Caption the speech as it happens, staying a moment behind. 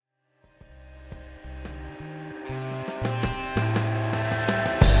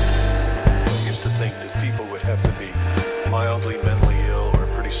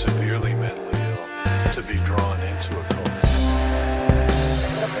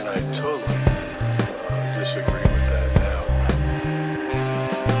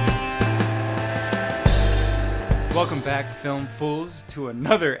back, film fools, to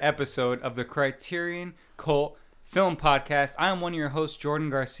another episode of the Criterion Cult Film Podcast. I am one of your hosts, Jordan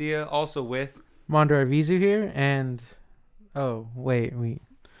Garcia, also with Mondo Arvizu here, and well,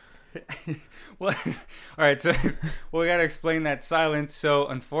 all right, so we got to explain that silence. So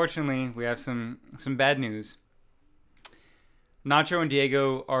unfortunately, we have some bad news. Nacho and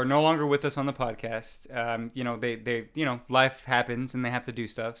Diego are no longer with us on the podcast. They life happens and they have to do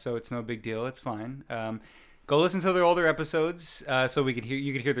stuff, so it's no big deal. It's fine. Go listen to their older episodes, so you could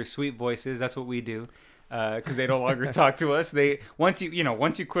hear their sweet voices. That's what we do, because they no longer talk to us. Once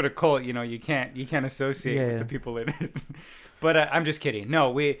you quit a cult, you can't associate with the people in it. But I'm just kidding. No,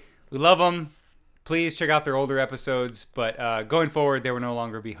 we love them. Please check out their older episodes. But going forward, they will no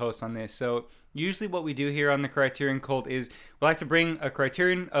longer be hosts on this. So usually what we do here on the Criterion Cult is we like to bring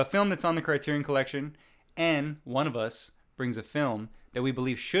a film that's on the Criterion Collection, and one of us brings a film that we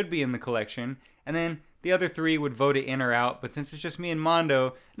believe should be in the collection, and then the other three would vote it in or out. But since it's just me and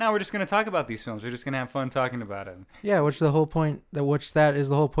Mondo, now we're just going to talk about these films. We're just going to have fun talking about them. Yeah, that is the whole point of the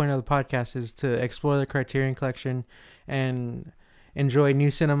podcast, is to explore the Criterion Collection and enjoy new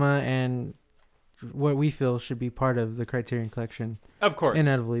cinema and what we feel should be part of the Criterion Collection. Of course.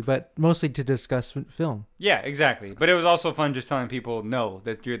 Inevitably, but mostly to discuss film. Yeah, exactly. But it was also fun just telling people no,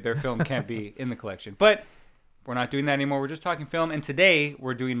 that their film can't be in the collection. But we're not doing that anymore. We're just talking film. And today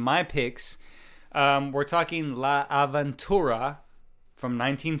we're doing my picks. We're talking La Avventura from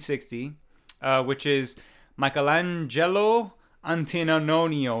 1960, which is Michelangelo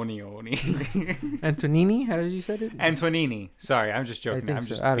Antonioni. Antonini? How did you say it? Antonini. Sorry, I'm just joking. I'm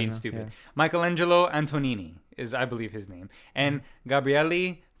just being stupid. Yeah. Michelangelo Antonini is, I believe, his name. And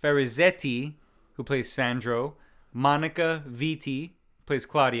Gabriele Ferrizzetti, who plays Sandro, Monica Vitti, plays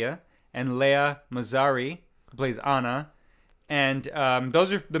Claudia, and Lea Mazzari, who plays Anna. And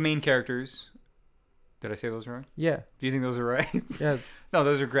those are the main characters. Did I say those wrong? Yeah. Do you think those are right? Yeah. No,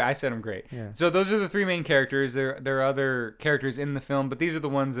 those are great. I said them great. Yeah. So those are the three main characters. There are other characters in the film, but these are the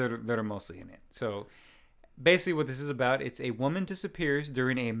ones that are mostly in it. So basically what this is about, it's a woman disappears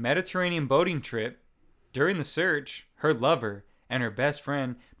during a Mediterranean boating trip. During the search, her lover and her best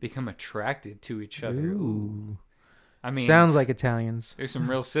friend become attracted to each other. Ooh. I mean, sounds like Italians. There's some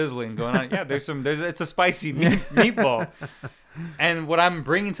real sizzling going on. Yeah, it's a spicy meatball. And what I'm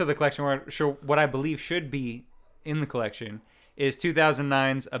bringing to the collection, what I believe should be in the collection, is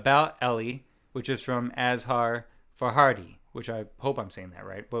 2009's About Ellie, which is from Azhar Farhadi, which I hope I'm saying that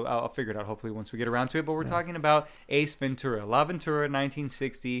right. But I'll figure it out hopefully once we get around to it. But we're talking about Ace Ventura, La Ventura,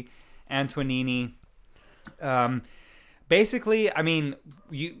 1960, Antonini. Basically, I mean,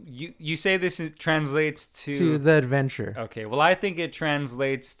 you say this translates to the adventure. Okay, well, I think it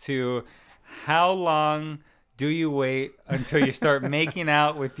translates to how long do you wait until you start making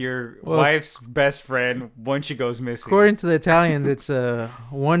out with your wife's best friend once she goes missing? According to the Italians, it's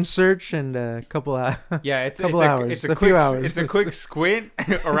one search and a couple hours. Yeah, it's few hours. It's a quick squint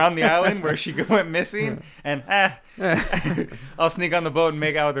around the island where she went missing, and I'll sneak on the boat and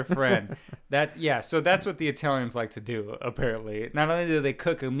make out with her friend. So that's what the Italians like to do, apparently. Not only do they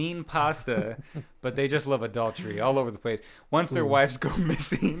cook a mean pasta, but they just love adultery all over the place. Once their wives go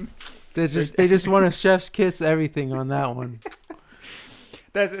missing, they just want a chef's kiss everything on that one.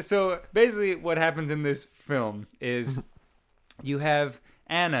 So basically what happens in this film is you have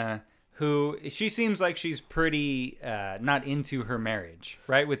Anna, who she seems like she's pretty not into her marriage,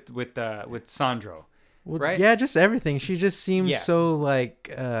 right? With Sandro. Well, right? Yeah, just everything. She just seems so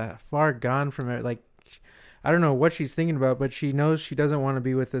far gone from it. Like, I don't know what she's thinking about, but she knows she doesn't want to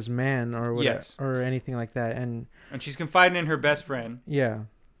be with this man or whatever, or anything like that. And she's confiding in her best friend. Yeah.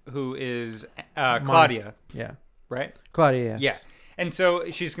 Who is Claudia. Yeah. Right? Claudia, yes. Yeah. And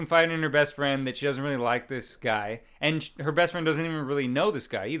so she's confiding in her best friend that she doesn't really like this guy. And her best friend doesn't even really know this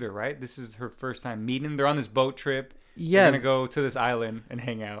guy either, right? This is her first time meeting him. They're on this boat trip. Yeah. They're going to go to this island and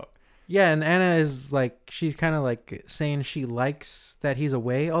hang out. Yeah, and Anna is she's kind of saying she likes that he's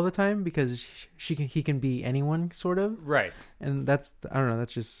away all the time because he can be anyone, sort of. Right. And I don't know,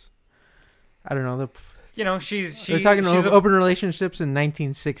 that's just, I don't know. They're talking open relationships in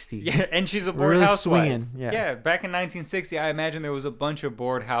 1960. Yeah, and she's a bored housewife. Swinging, yeah, back in 1960, I imagine there was a bunch of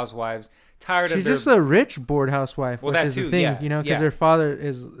bored housewives tired of She's just a rich bored housewife, well, which that is too, the thing, because her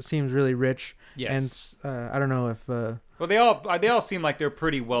father seems really rich. Yes. And I don't know if... well, they all seem like they're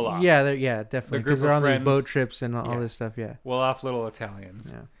pretty well off. Yeah, definitely. Because they're on these boat trips and all this stuff, well off little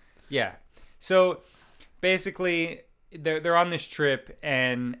Italians. Yeah. So, basically, they're on this trip,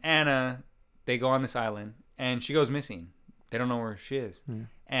 and Anna... They go on this island, and she goes missing. They don't know where she is. Yeah.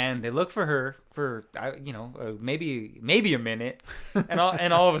 And they look for her for, maybe a minute. And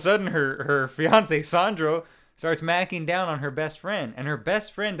all of a sudden, her fiance, Sandro, starts macking down on her best friend, and her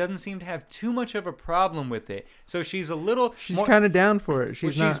best friend doesn't seem to have too much of a problem with it. So she's a little... She's kind of down for it.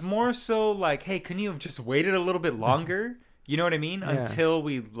 She's more so like, hey, can you have just waited a little bit longer? You know what I mean? Yeah. Until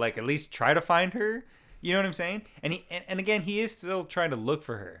we, like, at least try to find her. You know what I'm saying? And and again, he is still trying to look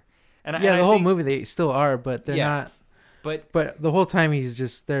for her. And yeah, the whole movie they still are, but they're not. But the whole time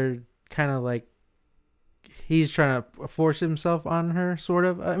they're kind of like, he's trying to force himself on her, sort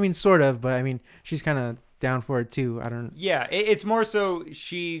of. I mean, sort of, but I mean, she's kind of down for it too. I don't. Yeah, it's more so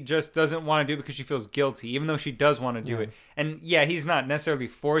she just doesn't want to do it because she feels guilty, even though she does want to do it. And yeah, he's not necessarily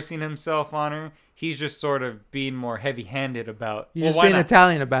forcing himself on her. He's just sort of being more heavy-handed about. He's just being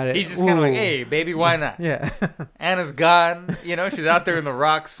Italian about it. He's just kind of like, hey, baby, why not? Yeah. Anna's gone. You know, she's out there in the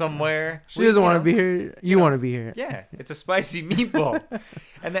rocks somewhere. She doesn't want to be here. You want to be here. Yeah, it's a spicy meatball.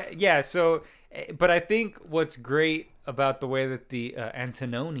 And so, but I think what's great about the way that the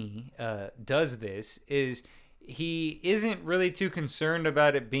Antonioni does this is he isn't really too concerned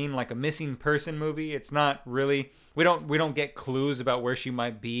about it being like a missing person movie. It's not really... We don't get clues about where she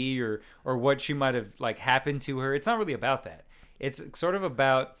might be or what she might have like happened to her. It's not really about that. It's sort of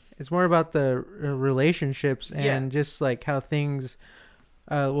about... It's more about the relationships and just like how things...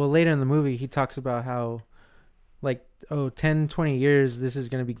 well, later in the movie, he talks about how like, 10, 20 years, this is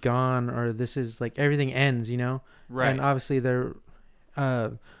going to be gone, or this is like everything ends, you know? Right. And obviously their...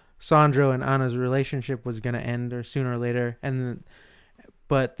 Sandro and Anna's relationship was going to end or sooner or later.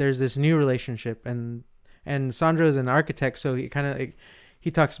 But there's this new relationship, and Sandro is an architect, so he kind of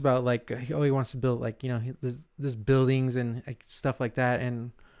he talks about like he wants to build like, you know, this buildings and like, stuff like that,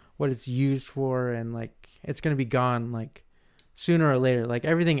 and what it's used for, and like it's gonna be gone like sooner or later. Like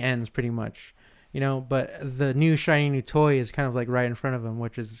everything ends pretty much, you know. But the new shiny new toy is kind of like right in front of him,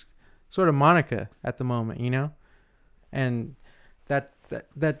 which is sort of Monica at the moment, you know, and that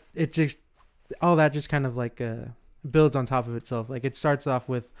it just all that just kind of like builds on top of itself. Like it starts off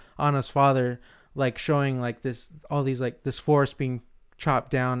with Anna's father like showing like this forest being chopped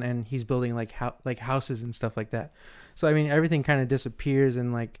down, and he's building like houses and stuff like that. So I mean, everything kind of disappears,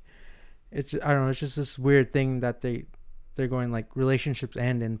 and like it's, I don't know, it's just this weird thing that they're going like relationships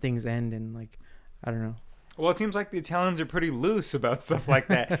end and things end, and like I don't know. Well, it seems like the Italians are pretty loose about stuff like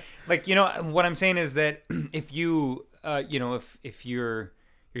that. Like, you know, what I'm saying is that if you if you're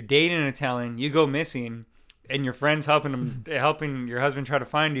dating an Italian, you go missing, and your friend's helping your husband try to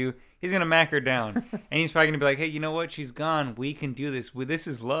find you, he's gonna mack her down, and he's probably gonna be like, "Hey, you know what? She's gone. We can do this. This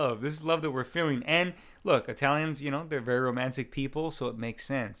is love. This is love that we're feeling." And look, Italians, you know, they're very romantic people, so it makes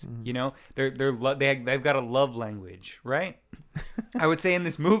sense. Mm-hmm. You know, they've got a love language, right? I would say in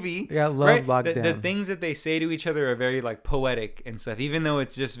this movie, love locked down. The things that they say to each other are very like poetic and stuff, even though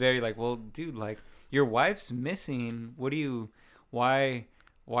it's just very like, well, dude, like your wife's missing. Why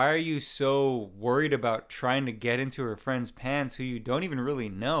are you so worried about trying to get into her friend's pants who you don't even really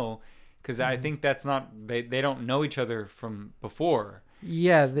know? Because I think that's not... They don't know each other from before.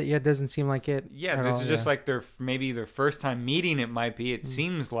 Yeah, it doesn't seem like it. Yeah, this is just like maybe their first time meeting, it might be. It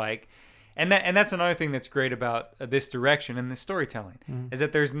seems like... And that's another thing that's great about this direction and this storytelling, is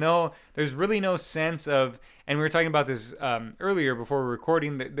that there's really no sense of... And we were talking about this earlier before we were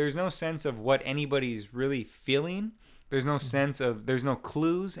recording, that there's no sense of what anybody's really feeling. There's no sense of, there's no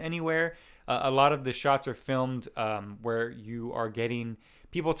clues anywhere. A lot of the shots are filmed where you are getting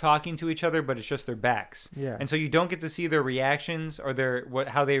people talking to each other, but it's just their backs. Yeah. And so you don't get to see their reactions or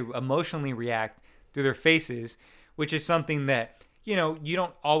how they emotionally react through their faces, which is something that, you know, you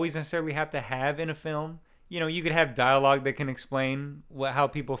don't always necessarily have to have in a film. You know, you could have dialogue that can explain how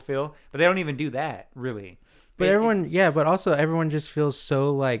people feel, but they don't even do that, really. But but also everyone just feels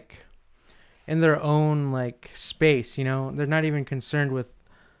so like... in their own like space, you know. They're not even concerned with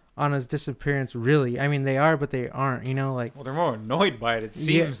Anna's disappearance, really. I mean, they are, but they aren't, you know. Like, well, they're more annoyed by it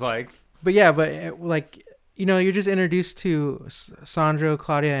seems like. But like, you know, you're just introduced to Sandro,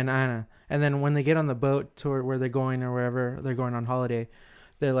 Claudia, and Anna, and then when they get on the boat to where they're going or wherever they're going on holiday,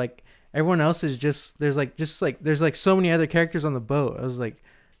 they're like, everyone else is there's like so many other characters on the boat. I was like,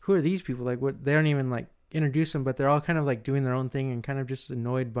 who are these people? Like, what? They don't even like introduce them, but they're all kind of like doing their own thing and kind of just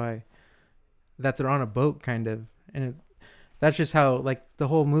annoyed by that they're on a boat, kind of. And that's just how like the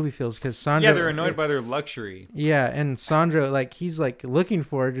whole movie feels, because Sandro... Yeah, they're annoyed by their luxury. Yeah, and Sandro, like, he's like looking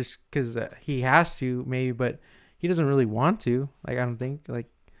for her just because he has to, maybe, but he doesn't really want to. Like, I don't think, like,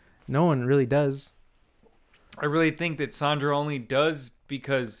 no one really does. I really think that Sandro only does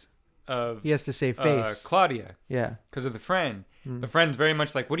because of... He has to save face. Claudia. Yeah. Because of the friend. The friend's very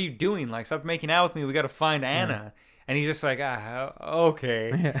much like, what are you doing? Like, stop making out with me. We got to find Anna. Yeah. And he's just like,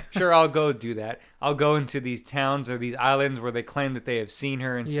 okay, yeah. Sure, I'll go do that. I'll go into these towns or these islands where they claim that they have seen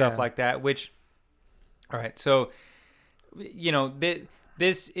her and stuff like that, which All right, so it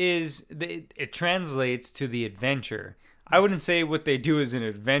translates to the adventure. I wouldn't say what they do is an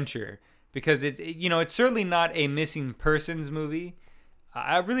adventure because it's certainly not a missing persons movie.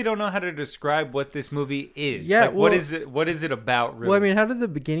 I really don't know how to describe what this movie is. Yeah, like, what is it? What is it about? Really? Well, I mean, how did the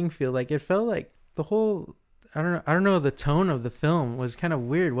beginning feel? Like, it felt like the whole. I don't know. The tone of the film was kind of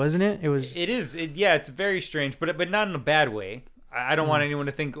weird, wasn't it? It was. It is. It's very strange, but not in a bad way. I don't want anyone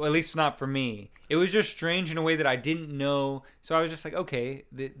to think, well, at least not for me. It was just strange in a way that I didn't know. So I was just like, okay,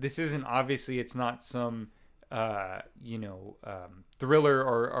 this isn't obviously. It's not some, thriller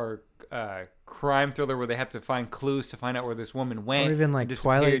or crime thriller where they have to find clues to find out where this woman went, or even like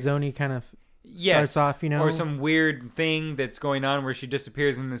Twilight Zone-y kind of. Yes, starts off, or some weird thing that's going on where she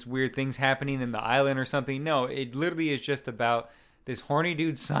disappears and this weird thing's happening in the island or something. No, it literally is just about this horny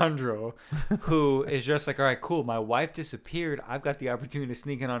dude Sandro who is just like, all right, cool, my wife disappeared. I've got the opportunity to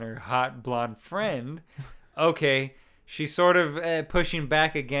sneak in on her hot blonde friend. Okay, she's sort of pushing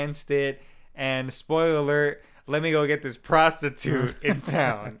back against it. And spoiler alert, let me go get this prostitute in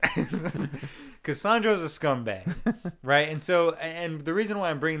town. Because Sandro's a scumbag, right? And the reason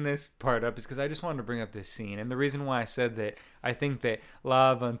why I'm bringing this part up is because I just wanted to bring up this scene. And the reason why I said that I think that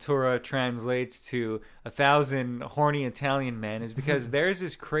La Ventura translates to 1,000 horny Italian men is because there's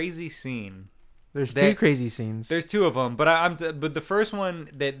this crazy scene. There's two crazy scenes. There's two of them, but the first one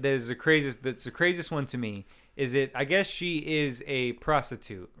that's the craziest one to me is I guess she is a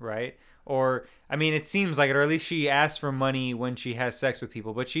prostitute, right? Or, I mean, it seems like it, or at least she asks for money when she has sex with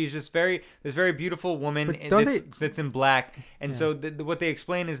people. But she's just this very beautiful woman that's in black. And so what they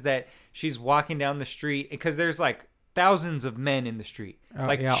explain is that she's walking down the street because there's like thousands of men in the street.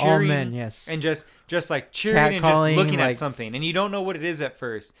 Cheering, all men, yes. And just like cheering and just looking at something. And you don't know what it is at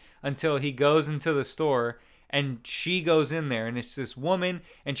first until he goes into the store and she goes in there and it's this woman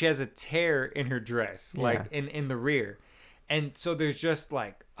and she has a tear in her dress, like in the rear. And so there's just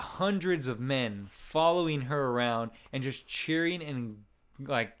like hundreds of men following her around and just cheering and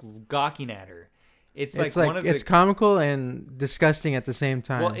like gawking at her. It's comical and disgusting at the same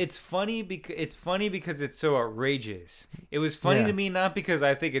time. Well, it's funny because it's so outrageous. It was funny to me not because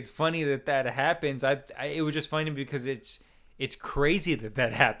I think it's funny that happens. It was just funny because it's crazy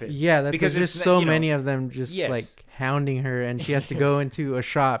that happens. Yeah, because there's just so many of them just like hounding her, and she has to go into a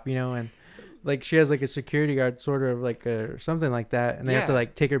shop, and like she has like a security guard sort of like something like that, and they have to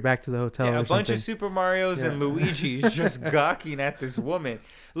like take her back to the hotel. Yeah, a bunch of Super Marios and Luigi's just gawking at this woman.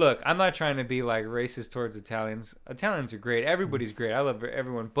 Look, I'm not trying to be like racist towards Italians. Italians are great. Everybody's great. I love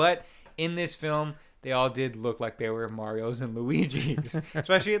everyone. But in this film, they all did look like they were Marios and Luigi's,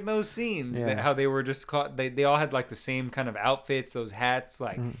 especially in those scenes. How they were just caught. They all had like the same kind of outfits, those hats.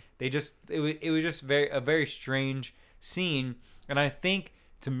 Like they just it was just a very strange scene. And I think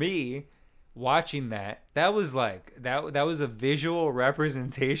to me, watching that was like that was a visual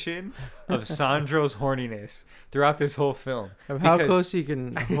representation of Sandro's horniness throughout this whole film. Of how close you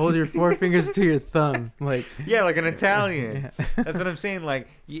can hold your four fingers to your thumb, like like an Italian. That's what I'm saying. Like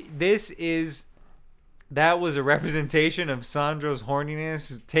that was a representation of Sandro's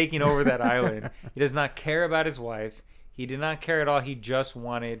horniness taking over that island. He does not care about his wife. He did not care at all. He just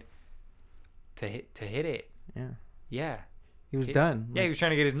wanted to hit it. Yeah. He was done. Yeah, he was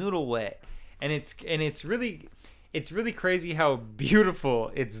trying to get his noodle wet. And it's really crazy how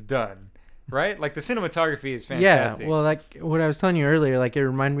beautiful it's done, right? Like the cinematography is fantastic. Yeah, well, like what I was telling you earlier, like it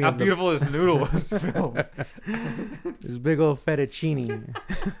reminded me how of beautiful his noodle was filmed. This big old fettuccine.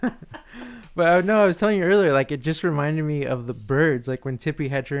 But no, I was telling you earlier, like it just reminded me of the birds. Like when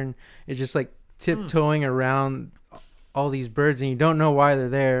Tippi Hedren is just like tiptoeing around all these birds, and you don't know why they're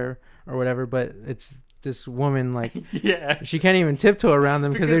there or whatever, but it's this woman, like she can't even tiptoe around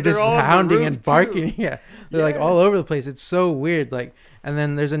them because they're just hounding and barking. They're like all over the place. It's so weird. Like, and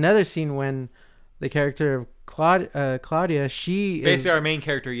then there's another scene when the character of Claudia, she basically our main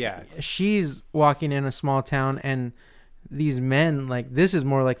character, she's walking in a small town, and these men, like, this is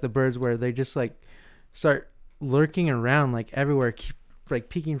more like the birds where they just like start lurking around like everywhere, keep like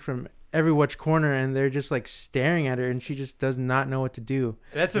peeking from every which corner, and they're just like staring at her, and she just does not know what to do.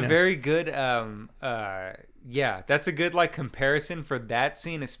 That's a very good that's a good like comparison for that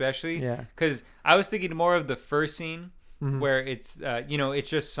scene, especially because I was thinking more of the first scene where it's it's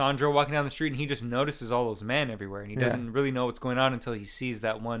just Sandro walking down the street and he just notices all those men everywhere, and he doesn't really know what's going on until he sees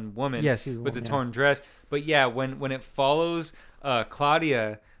that one woman with the torn dress. But when it follows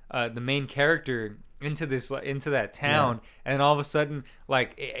Claudia, the main character, into that town, and all of a sudden,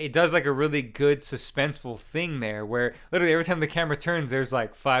 like it does like a really good suspenseful thing there, where literally every time the camera turns, there's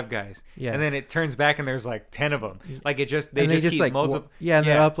like 5 guys, and then it turns back and there's like 10 of them. Like they just keep like multiple. and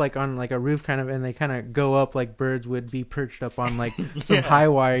they're up like on like a roof kind of, and they kind of go up like birds would be perched up on like some high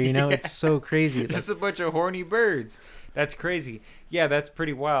wire. You know, it's so crazy. Just a bunch of horny birds. That's crazy. Yeah, that's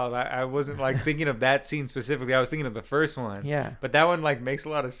pretty wild. I wasn't like thinking of that scene specifically. I was thinking of the first one. Yeah. But that one like makes a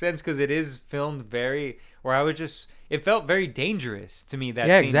lot of sense because it is filmed it felt very dangerous to me, that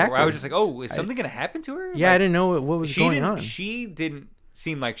scene. Exactly. Where I was just like, oh, is something going to happen to her? Yeah, like, I didn't know what was going on. She didn't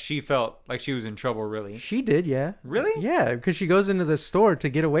seem like she felt like she was in trouble, really. She did, yeah. Really? Yeah, because she goes into the store to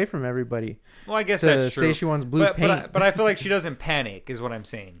get away from everybody. Well, I guess that's true. To say she wants blue paint. But I feel like she doesn't panic, is what I'm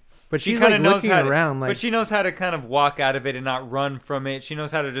saying. But she she's kind like of knows looking around, like. But she knows how to kind of walk out of it and not run from it. She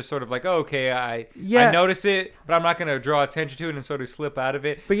knows how to just sort of like, oh, okay, I notice it, but I'm not going to draw attention to it and sort of slip out of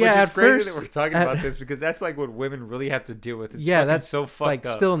it. But yeah, which is at crazy first, that we're talking about this, because that's like what women really have to deal with. It's that's so fucked like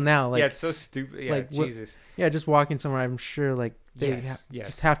up. Still now, like, yeah, it's so stupid. Yeah, like, Jesus. Yeah, just walking somewhere, I'm sure like they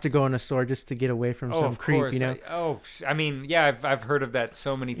just have to go in a store just to get away from some creep, course. you know? I mean, yeah, I've heard of that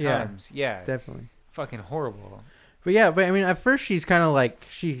so many times. Yeah, definitely. Fucking horrible. But I mean, at first she's kind of like,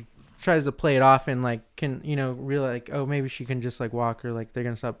 she tries to play it off and like can, you know, realize like, oh, maybe she can just like walk, or like they're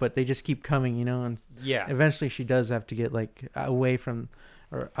gonna stop, but they just keep coming, you know, and eventually she does have to get like away from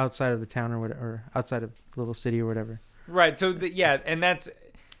or outside of the town or whatever, or outside of the little city or whatever. Right. So and that's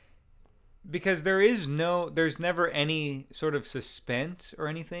because there's never any sort of suspense or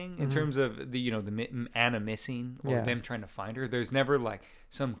anything in terms of the Anna missing or them trying to find her. There's never like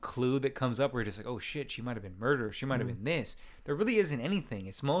some clue that comes up where you're just like, oh shit, she might have been murdered, or she might have been this. There really isn't anything.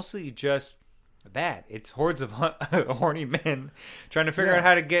 It's mostly just that. It's hordes of horny men trying to figure out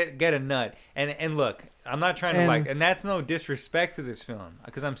how to get a nut. And look, I'm not trying to and that's no disrespect to this film,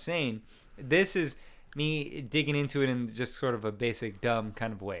 because I'm saying this is me digging into it in just sort of a basic dumb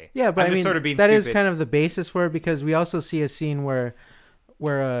kind of way. Yeah, but I'm I mean, sort of being that stupid. is kind of the basis for it, because we also see a scene where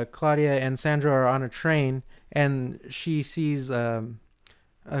Claudia and Sandro are on a train, and she sees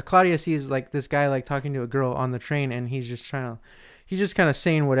Claudia sees like this guy like talking to a girl on the train, and he's just kind of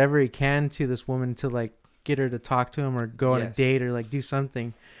saying whatever he can to this woman to like get her to talk to him or go on a date or like do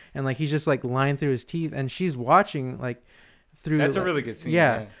something, and like he's just like lying through his teeth, and she's watching like through. That's like, a really good scene.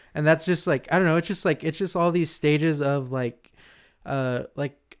 Yeah, and that's just like, I don't know. It's just all these stages of like I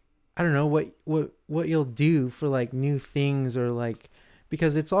don't know what you'll do for like new things, or like,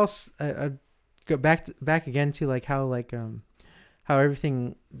 because it's all go back again to like how like how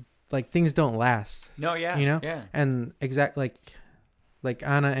everything, like things don't last. No, yeah, you know, yeah, and like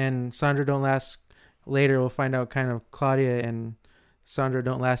Anna and Sandra don't last. Later we'll find out kind of Claudia and Sandra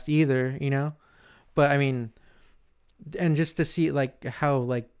don't last either, you know. But I mean, and just to see like how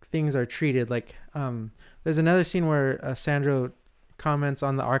like things are treated, like there's another scene where Sandro comments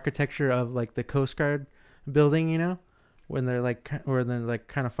on the architecture of like the Coast Guard building, you know, when they're like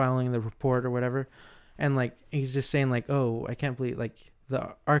kind of filing the report or whatever, and like he's just saying like, oh, I can't believe like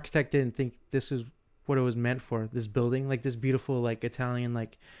the architect didn't think this is what it was meant for, this building, like this beautiful like Italian,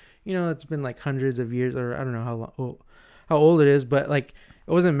 like, you know, it's been like hundreds of years, or I don't know how old it is, but like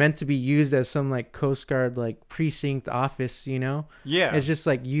it wasn't meant to be used as some like Coast Guard like precinct office, you know. Yeah, it's just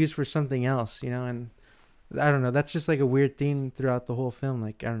like used for something else, you know. And I don't know, that's just like a weird theme throughout the whole film,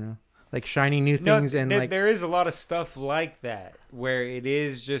 like I don't know, like shiny new things. And like there is a lot of stuff like that where it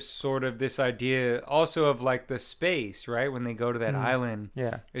is just sort of this idea also of like the space, right, when they go to that island.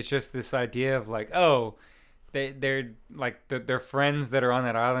 Yeah, it's just this idea of like, oh, they're like their friends that are on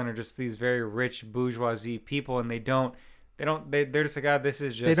that island are just these very rich bourgeoisie people, and they're just like, God, this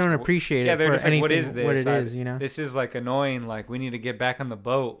is just, they don't appreciate it. They're for just like, what is this? What it is, you know? This is like annoying. Like, we need to get back on the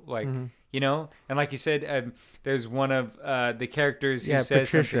boat. Like, you know? And like you said, there's one of the characters who says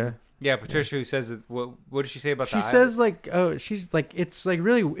Patricia. Something. Yeah, Patricia, who says that. What did she say about the island? She says like, oh, she's like, it's like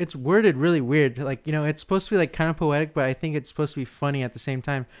really, it's worded really weird. Like, you know, it's supposed to be like kind of poetic, but I think it's supposed to be funny at the same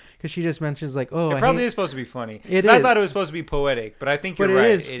time, because she just mentions like, oh, it probably is supposed to be funny. It is. I thought it was supposed to be poetic, but I think you're right. But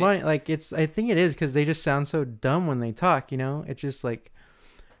it is funny. Like I think it is, because they just sound so dumb when they talk. You know, it's just like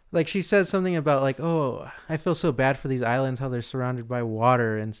she says something about like, oh, I feel so bad for these islands, how they're surrounded by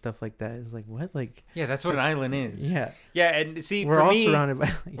water and stuff like that. It's like, what? Like, yeah, that's what an island is. Yeah, yeah, and see, we're for all me, surrounded by.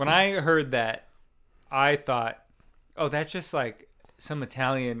 When I heard that, I thought, oh, that's just like some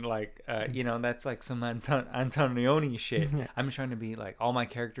Italian, like, you know, that's like some Antonioni shit. Yeah. I'm trying to be like, all my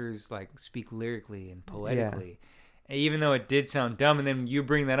characters like speak lyrically and poetically, even though it did sound dumb. And then you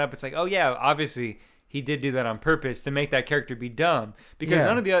bring that up, it's like, oh yeah, obviously he did do that on purpose to make that character be dumb,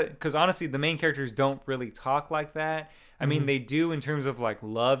 because because honestly, the main characters don't really talk like that. I mean, they do in terms of like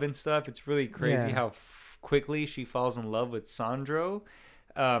love and stuff. It's really crazy Yeah. how quickly she falls in love with Sandro.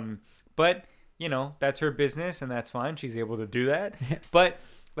 But you know, that's her business and that's fine. She's able to do that. But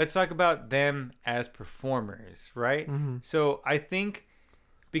let's talk about them as performers, right? So I think,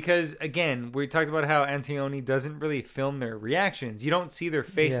 because again, we talked about how Antonioni doesn't really film their reactions. You don't see their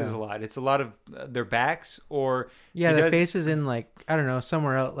faces a lot. It's a lot of their backs, or their faces in, like, I don't know,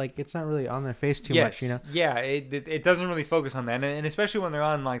 somewhere else. Like, it's not really on their face too much, you know. Yeah, it doesn't really focus on that, and especially when they're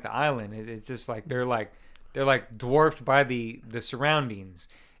on like the island, it's just like they're like dwarfed by the surroundings.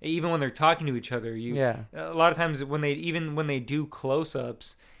 Even when they're talking to each other, a lot of times when they do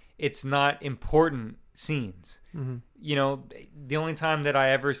close-ups, it's not important scenes. You know, the only time that I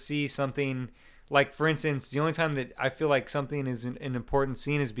ever see something, like, for instance, the only time that I feel like something is an important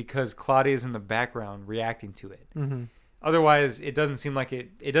scene is because Claudia's in the background reacting to it. Otherwise, it doesn't seem like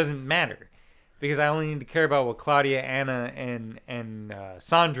it doesn't matter, because I only need to care about what Claudia, Anna, and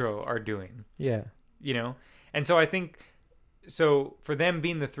Sandro are doing. Yeah. You know? And so I think, so for them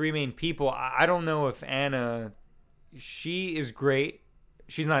being the three main people, I don't know if Anna, she is great.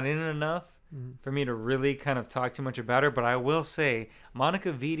 She's not in it enough for me to really kind of talk too much about her. But I will say,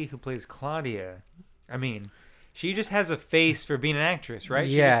 Monica Vitti, who plays Claudia, I mean, she just has a face for being an actress, right?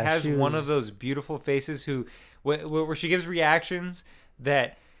 She just has one of those beautiful faces where she gives reactions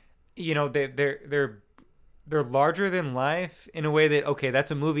that, you know, they're larger than life in a way that, okay, that's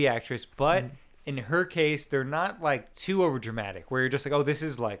a movie actress, but in her case, they're not like too overdramatic, where you're just like, oh, this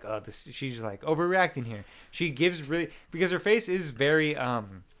is like, she's like overreacting here. She gives really, because her face is very, I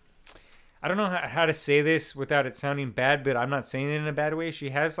don't know how to say this without it sounding bad, but I'm not saying it in a bad way.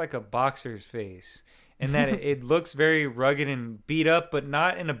 She has like a boxer's face, and that it looks very rugged and beat up, but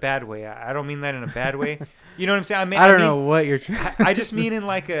not in a bad way. I don't mean that in a bad way. You know what I'm saying? I don't know what you're trying. I just mean in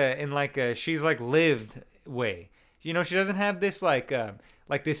like a she's like lived way. You know, she doesn't have this like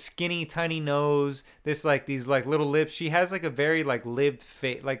this skinny tiny nose, this like these like little lips. She has like a very like lived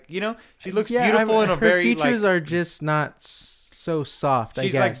face. Like, you know, she looks beautiful in a very, her features are just not so soft.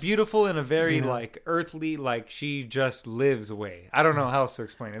 She's like beautiful in a very like earthly, like she just lives way. I don't know how else to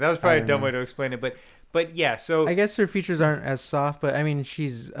explain it. That was probably a dumb way to explain it, but yeah. So I guess her features aren't as soft, but I mean,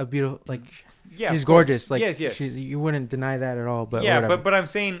 she's a beautiful, like, yeah, she's gorgeous. Like, yes. You wouldn't deny that at all. But yeah, whatever. but I'm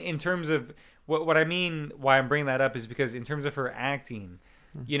saying in terms of what I mean, why I'm bringing that up is because in terms of her acting,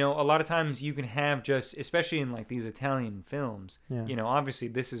 you know, a lot of times you can have just, especially in like these Italian films, you know, obviously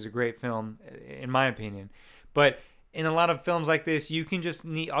this is a great film in my opinion, but in a lot of films like this, you can just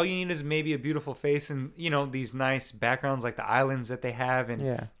all you need is maybe a beautiful face and, you know, these nice backgrounds like the islands that they have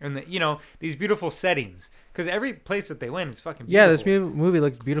and the, you know, these beautiful settings, because every place that they went is fucking beautiful. Yeah, this movie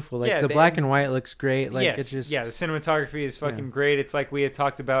looks beautiful. Like the black and white looks great. Like, it's just, the cinematography is fucking great. It's like we had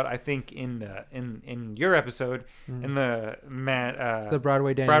talked about, I think in your episode, in the the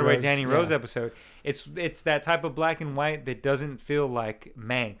Broadway Danny Rose episode. It's that type of black and white that doesn't feel like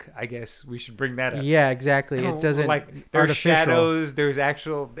Mank. I guess we should bring that up. Yeah, exactly. It doesn't, like, there's shadows, there's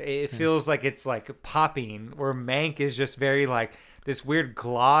actual, it feels like it's like popping, where Mank is just very like this weird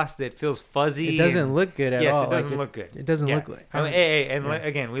gloss that feels fuzzy. It doesn't look good at all. Yes, it doesn't look good. It doesn't look like.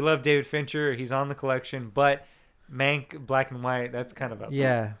 Again, we love David Fincher. He's on the collection, but Mank black and white, that's kind of a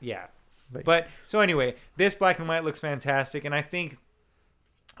yeah. But so anyway, this black and white looks fantastic, and I think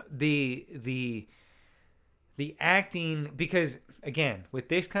the acting, because again, with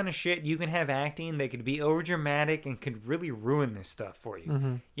this kind of shit, you can have acting that could be over dramatic and could really ruin this stuff for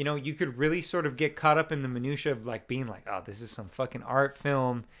you. You know, you could really sort of get caught up in the minutia of like being like, oh, this is some fucking art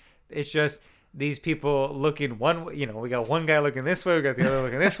film. It's just these people looking one, you know, we got one guy looking this way, we got the other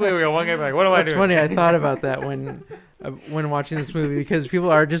looking this way, we got one guy like, what am I doing? It's funny, I thought about that when watching this movie, because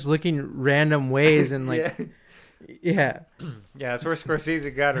people are just looking random ways and like yeah, that's where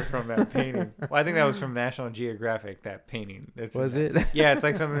Scorsese got her from, that painting. Well, I think that was from National Geographic, that painting. Was it? Yeah, it's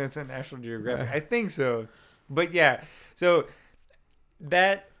like something that's in National Geographic. I think so. But yeah, so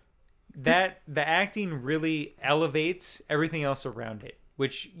the acting really elevates everything else around it,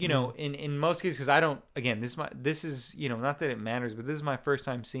 which, you know, in most cases, because I don't, again, this is, you know, not that it matters, but this is my first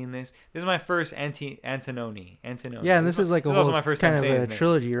time seeing this. This is my first Antonioni. Yeah, and this is like a whole my first kind time of a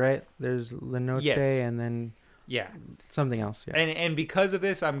trilogy, right? There's La Notte and then something else. Yeah. And because of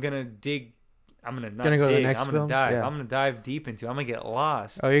this, I'm gonna dig. I'm gonna not go dig. to the next I'm gonna films? dive. Yeah. I'm gonna dive deep into. I'm gonna get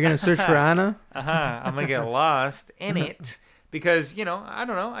lost. Oh, you're gonna search for Anna? I'm gonna get lost in it because, you know, I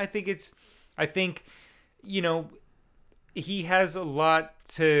don't know. I think you know, he has a lot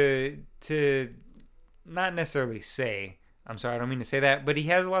to not necessarily say. I'm sorry, I don't mean to say that, but he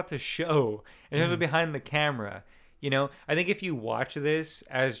has a lot to show in terms of behind the camera. You know, I think if you watch this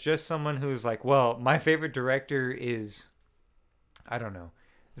as just someone who's like, well, my favorite director is I don't know,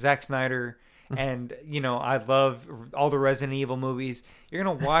 Zack Snyder, and I love all the Resident Evil movies. You're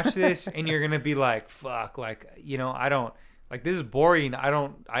gonna watch this and you're gonna be like, fuck, like I don't like this is boring.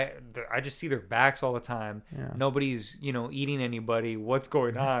 I just see their backs all the time. Yeah. Nobody's eating anybody. What's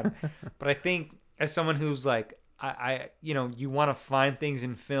going on? But I think as someone who's like you want to find things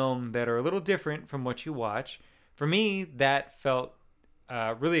in film that are a little different from what you watch. For me, that felt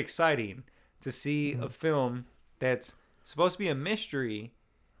really exciting to see a film that's supposed to be a mystery,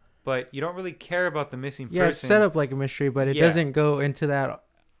 but you don't really care about the missing person. Yeah, it's set up like a mystery, but it doesn't go into that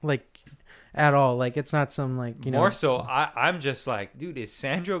like at all. Like it's not some like more so. I'm just like, dude, is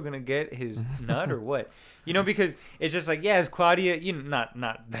Sandro gonna get his nut or what? Because it's just like, is Claudia, not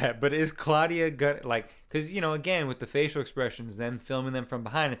that, but is Claudia gonna like? Because again, with the facial expressions, them filming them from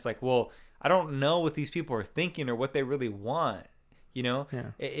behind, it's like, well, I don't know what these people are thinking or what they really want. Yeah.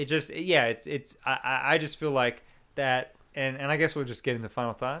 I just feel like that, and I guess we'll just get into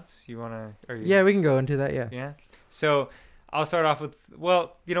final thoughts. You wanna? Yeah, we can go into that. Yeah. Yeah. So I'll start off with,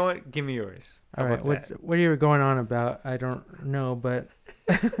 well, you know what? Give me yours. All right. What are you going on about? I don't know, but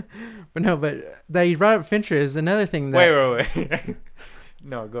but that you brought up Fincher is another thing that. Wait.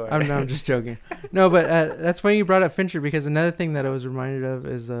 No, go ahead. I'm just joking. No, but that's when you brought up Fincher, because another thing that I was reminded of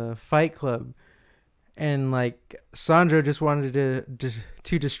is Fight Club, and like Sandro just wanted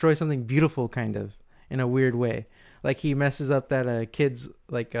to destroy something beautiful, kind of in a weird way. Like he messes up that kid's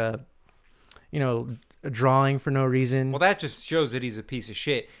like a drawing for no reason. Well, that just shows that he's a piece of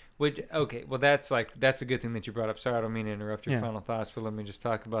shit. Okay, well that's a good thing that you brought up. Sorry, I don't mean to interrupt your final thoughts, but let me just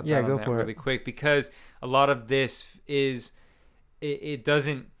talk about that really quick, because a lot of this is it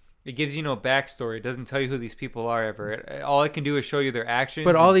gives you no backstory. It doesn't tell you who these people are ever. All it can do is show you their actions.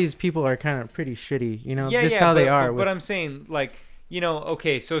 But all these people are kind of pretty shitty, how they are. But I'm saying, like,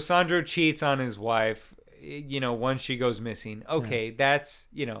 okay, so Sandro cheats on his wife, once she goes missing. Okay, that's,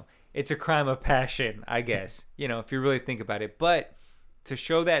 it's a crime of passion, I guess, if you really think about it. But to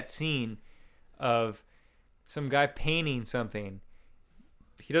show that scene of some guy painting something,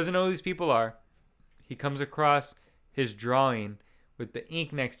 he doesn't know who these people are. He comes across his drawing with the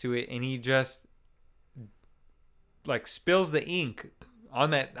ink next to it, and he just like spills the ink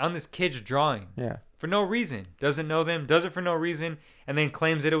on this kid's drawing. Yeah. For no reason. Doesn't know them, does it for no reason, and then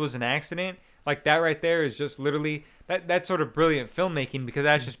claims that it was an accident. Like that right there is just literally that's sort of brilliant filmmaking, because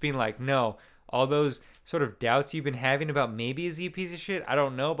that's just being like, no, all those sort of doubts you've been having about maybe is he a piece of shit, I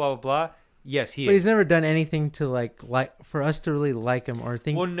don't know, blah blah blah. Yes, he is. But he's never done anything to like for us to really like him or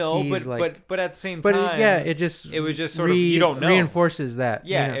think. Well, no, he's but at the same time, it was just sort of, you don't know, reinforces that.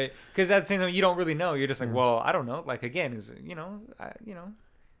 Yeah, because at the same time you don't really know. You're just like, well, I don't know. Like again, is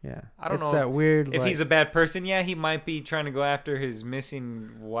Yeah, I don't know. It's that weird. If he's a bad person, he might be trying to go after his missing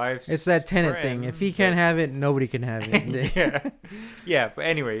wife's. It's that Tenet friend, thing. If he can't have it, nobody can have it. yeah. But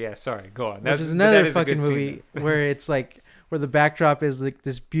anyway, sorry. Go on. Which is another fucking movie where it's like, where the backdrop is like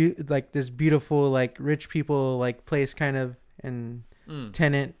this beautiful like rich people like place kind of, and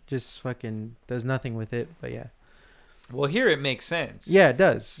Tenet just fucking does nothing with it. But yeah. Well, here it makes sense. Yeah, it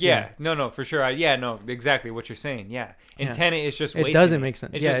does. Yeah. No, for sure. Exactly what you're saying. Yeah. And Tenet is just wasting. It doesn't make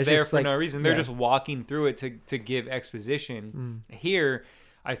sense. It's just there for no reason. They're just walking through it to give exposition. Here,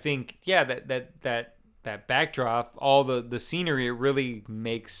 I think, that backdrop, all the scenery, it really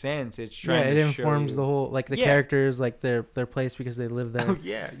makes sense. It's trying it to informs show the whole, like the characters, like their place because they live there. Oh,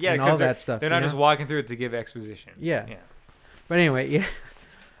 yeah. And all that stuff. They're not just walking through it to give exposition. Yeah. But anyway,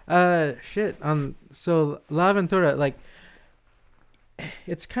 so La Aventura, like,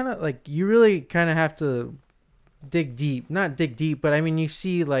 it's kind of like, you really kind of have to not dig deep, but I mean, you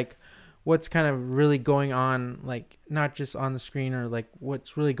see like what's kind of really going on, like not just on the screen, or like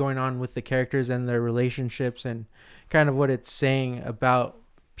what's really going on with the characters and their relationships, and kind of what it's saying about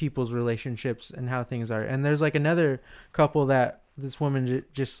people's relationships and how things are. And there's like another couple that this woman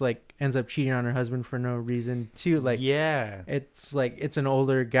just like ends up cheating on her husband for no reason too. Like, it's like, it's an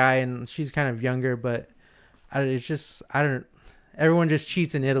older guy and she's kind of younger, but everyone just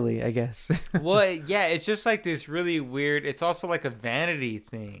cheats in Italy, I guess. Well, yeah, it's just like this really weird, it's also like a vanity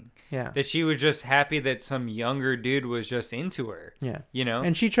thing. Yeah. That she was just happy that some younger dude was just into her. Yeah.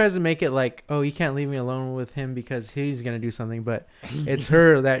 And she tries to make it like, oh, you can't leave me alone with him because he's going to do something, but it's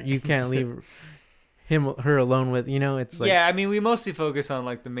her that you can't leave her alone with, it's like. Yeah, I mean, we mostly focus on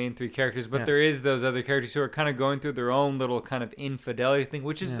like the main three characters, but there is those other characters who are kind of going through their own little kind of infidelity thing,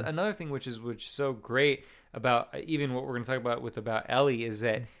 which is another thing which is so great about even what we're going to talk about Ellie, is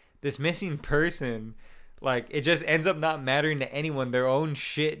that this missing person, like, it just ends up not mattering to anyone. Their own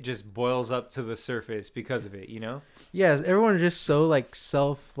shit just boils up to the surface because of it, Yes, everyone is just so like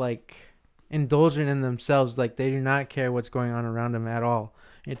indulgent in themselves. Like they do not care what's going on around them at all.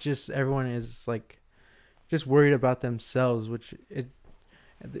 It's just everyone is like just worried about themselves, which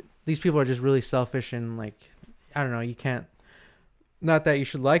these people are just really selfish and like I don't know. You can't. Not that you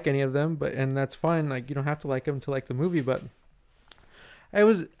should like any of them, and that's fine. Like you don't have to like them to like the movie, but it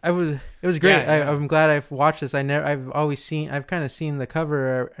was great. Yeah. I'm glad I've watched this. I've kind of seen the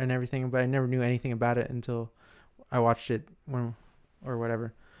cover and everything, but I never knew anything about it until I watched it or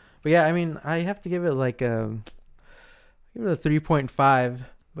whatever. But yeah, I mean, I have to give it like give it a 3.5,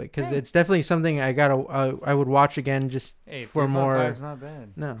 because it's definitely something I would watch again just for more. 3.5 is not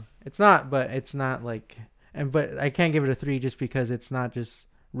bad. No, it's not, but it's not like, but I can't give it a 3 just because it's not just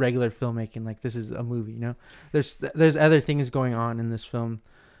regular filmmaking. Like this is a movie, you know. There's other things going on in this film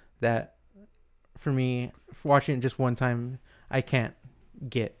that, for me, watching it just one time, I can't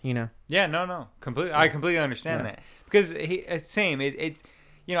get, you know. Yeah, no, completely. I completely understand that, because it's same. It's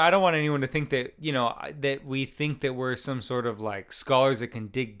you know, I don't want anyone to think that, you know, that we think that we're some sort of like scholars that can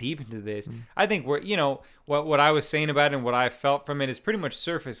dig deep into this. Mm-hmm. I think we're, you know, what I was saying about it and what I felt from it is pretty much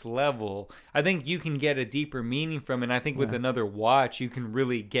surface level. I think you can get a deeper meaning from it. And I think with another watch, you can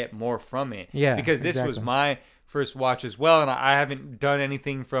really get more from it. Yeah, because this was my first watch as well, and I haven't done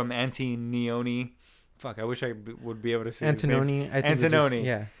anything from Antonioni. Fuck, I wish I would be able to say Antonioni.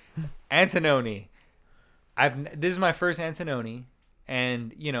 Antonioni. Antonioni. This is my first Antonioni.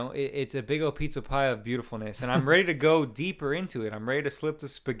 And, you know, it's a big old pizza pie of beautifulness. And I'm ready to go deeper into it. I'm ready to slurp the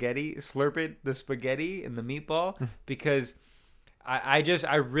spaghetti and the meatball. Because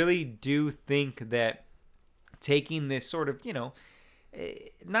I really do think that taking this sort of, you know,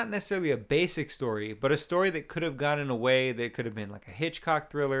 not necessarily a basic story, but a story that could have gotten away, that could have been like a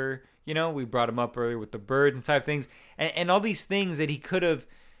Hitchcock thriller. You know, we brought him up earlier with the birds and type things. And all these things that he could have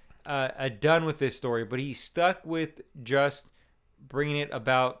done with this story. But he stuck with just bringing it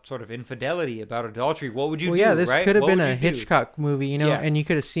about sort of infidelity, about adultery. What would you do? Yeah, this right? could have been a Hitchcock movie, you know, Yeah. and you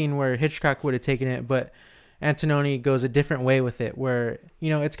could have seen where Hitchcock would have taken it, but Antonioni goes a different way with it, where,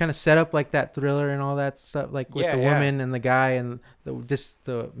 you know, it's kind of set up like that thriller and all that stuff, like with the woman and the guy and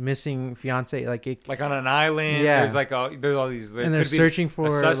the missing fiance, like on an island. Yeah. There's all these, and they're searching for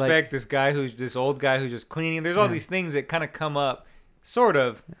a suspect. This old guy who's just cleaning. There's all these things that kind of come up, sort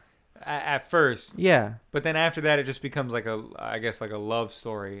of. At first, but then after that, it just becomes like I guess a love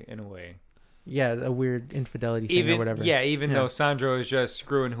story in a way. Yeah, a weird infidelity thing or whatever. Yeah, even though Sandro is just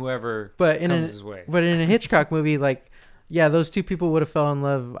screwing whoever comes his way. But in a Hitchcock movie, like, yeah, those two people would have fell in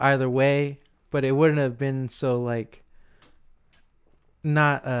love either way, but it wouldn't have been so like,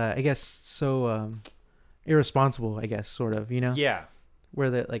 not I guess so irresponsible. I guess sort of, you know. Yeah.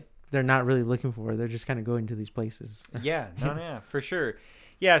 Where they're not really looking for her. They're just kind of going to these places. Yeah. No, for sure.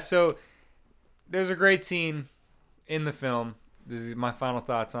 Yeah, so there's a great scene in the film. This is my final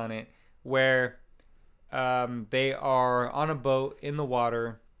thoughts on it, where they are on a boat in the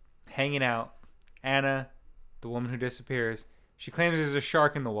water, hanging out. Anna, the woman who disappears, she claims there's a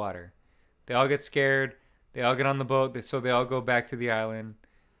shark in the water. They all get scared. They all get on the boat, so they all go back to the island.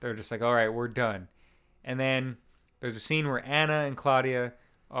 They're just like, all right, we're done. And then there's a scene where Anna and Claudia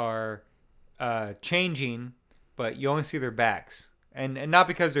are changing, but you only see their backs. And not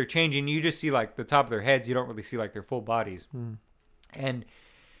because they're changing, you just see like the top of their heads. You don't really see like their full bodies. And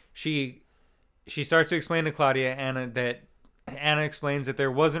she starts to explain to Claudia, Anna explains that there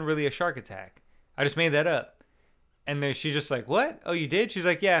wasn't really a shark attack. I just made that up. And then she's just like, what? Oh, you did? She's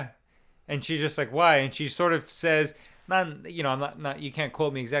like, yeah. And she's just like, why? And she sort of says, I'm not, you can't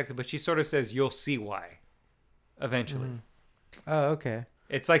quote me exactly, but she sort of says, you'll see why eventually. Oh, okay.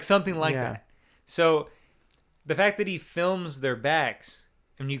 It's like something like that. So the fact that he films their backs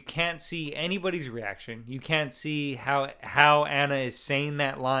and you can't see anybody's reaction, you can't see how Anna is saying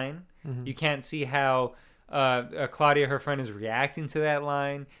that line, you can't see how Claudia, her friend, is reacting to that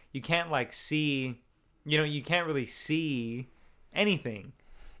line. You can't see, you can't really see anything.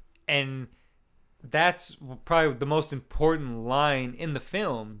 And that's probably the most important line in the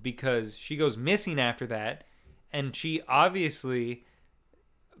film, because she goes missing after that, and she obviously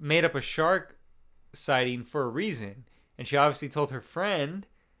made up a shark sighting for a reason, and she obviously told her friend,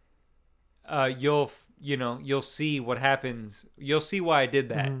 you'll see what happens, you'll see why I did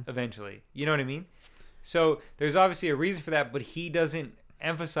that eventually, you know what I mean? So there's obviously a reason for that, but he doesn't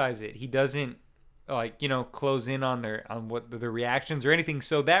emphasize it. He doesn't close in on what the reactions or anything.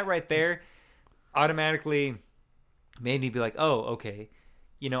 So that right there automatically made me be like, oh, okay,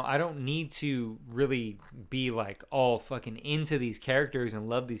 I don't need to really be like all fucking into these characters and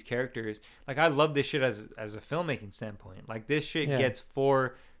love these characters. Like, I love this shit as a filmmaking standpoint. Like, this shit gets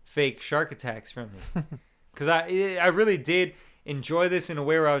 4 fake shark attacks from me. Because I really did. enjoy this in a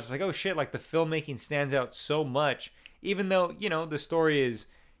way where I was just like, oh shit, like the filmmaking stands out so much, even though, you know, the story is,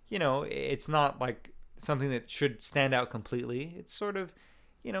 you know, it's not like something that should stand out completely. It's sort of,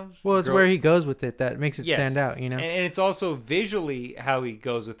 you know, Well, it's where he goes with it that makes it stand out, you know? And it's also visually how he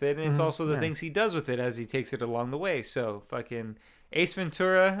goes with it, and it's also the yeah. things he does with it as he takes it along the way. So fucking Ace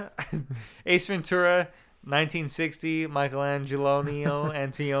Ventura, 1960, Michelangelo,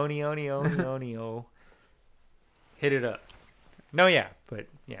 Antonio, hit it up. No, yeah, but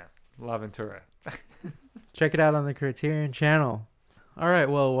yeah, La Ventura. Check it out on the Criterion channel. All right,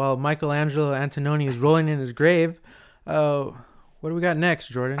 well, while Michelangelo Antonioni is rolling in his grave, what do we got next,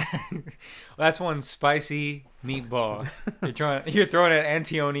 Jordan? Well, that's one spicy meatball. You're throwing at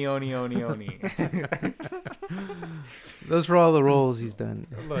Antioni. Those were all the roles he's done.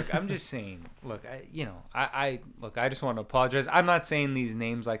 Look, I'm just saying. Look, I just want to apologize. I'm not saying these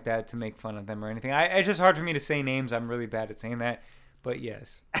names like that to make fun of them or anything. It's just hard for me to say names. I'm really bad at saying that. But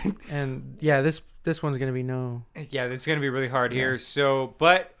yes. And yeah, this one's gonna be no. Yeah, it's gonna be really hard here. So,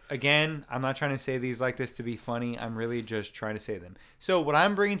 but again, I'm not trying to say these like this to be funny. I'm really just trying to say them. So, what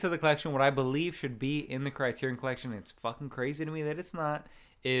I'm bringing to the collection, what I believe should be in the Criterion Collection, it's fucking crazy to me that it's not,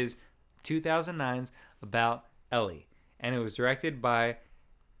 is 2009's About Ellie, and it was directed by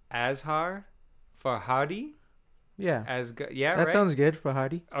Azhar Farhadi. Yeah. That right? That sounds good,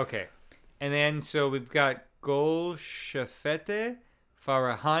 Farhadi. Okay, and then so we've got Gol Shafete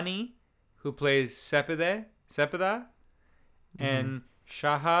Farahani, who plays Sepeda, and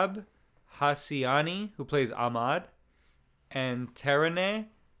Shahab Hasiani, who plays Ahmad, and Terane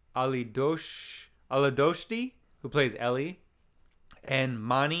Aladoshti, who plays Ellie, and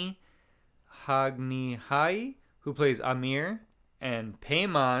Mani Hagnihai, who plays Amir, and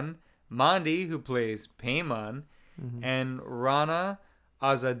Payman Mandi, who plays Payman, and Rana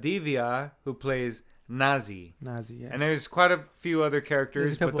Azadivia, who plays Nazi, yeah. And there's quite a few other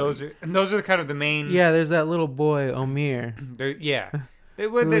characters, but those are kind of the main. Yeah, there's that little boy Omir. There's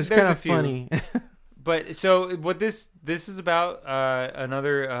kind a of few. Funny. But so what this is about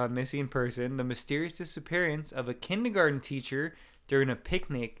another missing person, the mysterious disappearance of a kindergarten teacher during a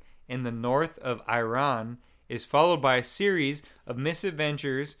picnic in the north of Iran is followed by a series of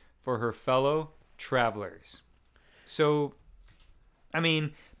misadventures for her fellow travelers. So, I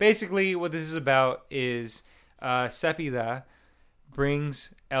mean, basically what this is about is Sepida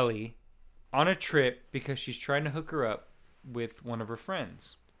brings Ellie on a trip because she's trying to hook her up with one of her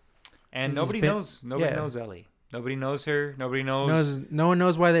friends. And nobody knows Ellie. Nobody knows her. Nobody knows. No one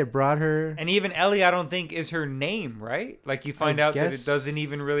knows why they brought her. And even Ellie, I don't think, is her name, right? Like, you find out that it doesn't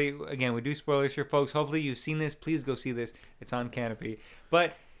even really... Again, we do spoilers here, folks. Hopefully you've seen this. Please go see this. It's on Canopy.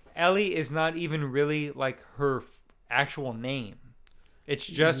 But Ellie is not even really, like, her actual name. It's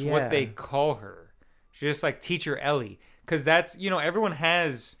just what they call her. She's just like Teacher Ellie. Because that's, everyone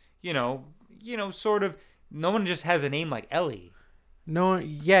has, sort of... No one just has a name like Ellie. No,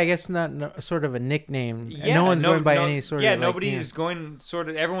 I guess not sort of a nickname. Yeah, no one's going by any sort of. Yeah, nobody's going sort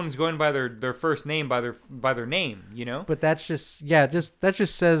of. Everyone's going by their first name, by their name. But that's that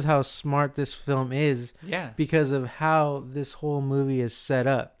just says how smart this film is. Yeah. Because of how this whole movie is set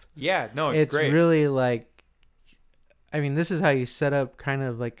up. Yeah, no, it's great. It's really like, I mean, this is how you set up kind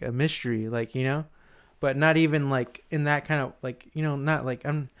of like a mystery, like, but not even like in that kind of like, not like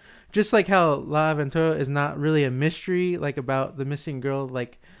just like how La Ventura is not really a mystery, like about the missing girl,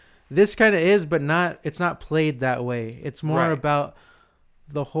 like this kind of is, but it's not played that way. It's more about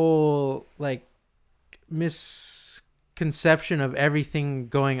the whole like misconception of everything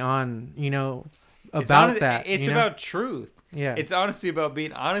going on, about that. It's about truth. Yeah. It's honestly about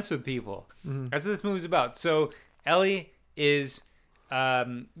being honest with people. Mm-hmm. That's what this movie's about. So Ellie is,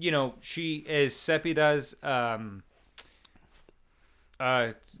 she is Sepida's,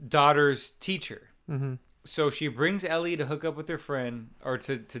 daughter's teacher. Mm-hmm. So she brings Ellie to hook up with her friend or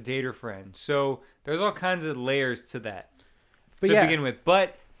to date her friend. So there's all kinds of layers to that begin with.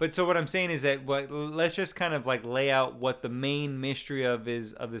 But so what I'm saying is that let's just kind of like lay out what the main mystery of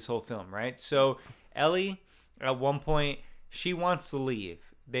this whole film, right? So Ellie, at one point, she wants to leave.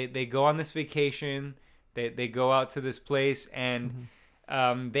 They go on this vacation. They go out to this place and. Mm-hmm.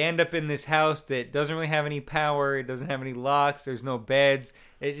 They end up in this house that doesn't really have any power. It doesn't have any locks. There's no beds.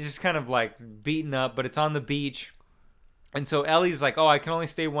 It's just kind of like beaten up, but it's on the beach. And so Ellie's like, I can only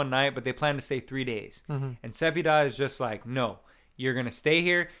stay one night, but they plan to stay 3 days. Mm-hmm. And Sepida is just like, no, you're going to stay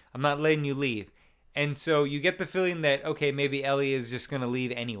here. I'm not letting you leave. And so you get the feeling that, okay, maybe Ellie is just going to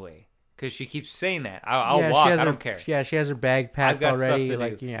leave anyway. because she keeps saying that. I'll Yeah, walk. she has I her, don't care. Yeah, she has her bag I've packed got stuff already. to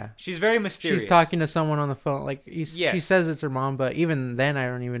Like, do. yeah, She's very mysterious. she's talking to someone on the phone. Like, she Yes. says it's her mom, but even then, I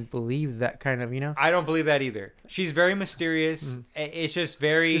don't even believe that kind of, you know. I don't believe that either. She's very mysterious. It's just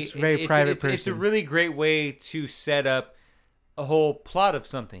very private It's a person. really great way to set up a whole plot of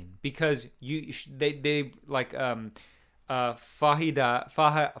something, because they like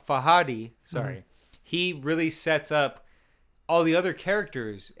Fahadi. Sorry, he really sets up all the other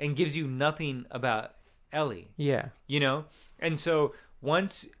characters and gives you nothing about Ellie. Yeah, You know, and so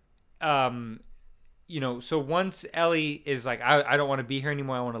once once Ellie is like, I don't want to be here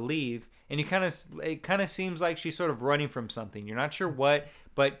anymore, I want to leave, and it kind of seems like she's sort of running from something. You're not sure what,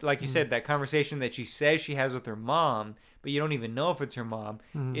 but like you said, that conversation that she says she has with her mom, but you don't even know if it's her mom.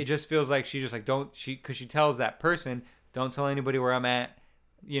 It just feels like she's just like, because she tells that person, don't tell anybody where I'm at.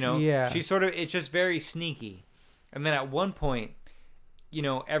 You know, Yeah. she's sort of, it's just very sneaky. And then at one point, you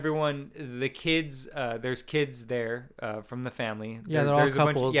know, everyone, the kids, there's kids there from the family. Yeah, there's they're all a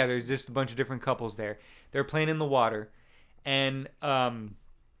bunch. couples. Yeah, there's just a bunch of different couples there. They're playing in the water, and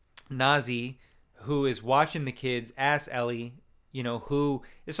Nazi, who is watching the kids, asks Ellie, you know, who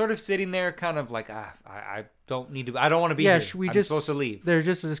is sort of sitting there, kind of like, I don't need to. I don't want to be yeah. here. I'm supposed to leave. There's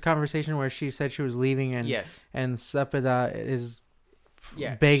just this conversation where she said she was leaving, and Yes. and Sapeda is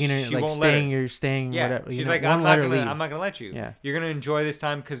Yeah, begging her, she like, won't let her. you're staying, Yeah, whatever. she's you know, like, won't I'm let not her gonna, leave. I'm not gonna let you. Yeah. You're gonna enjoy this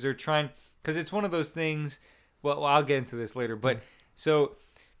time because they're trying. Because it's one of those things. Well, I'll get into this later. But so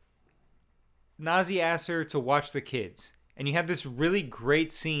Nazi asks her to watch the kids, and you have this really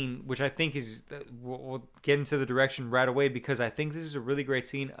great scene, which I think is. We'll get into the direction right away, because I think this is a really great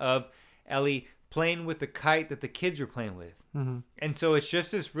scene of Ellie playing with the kite that the kids were playing with. Mm-hmm. And so it's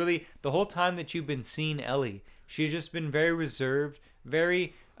just this really, the whole time that you've been seeing Ellie, she's just been very reserved,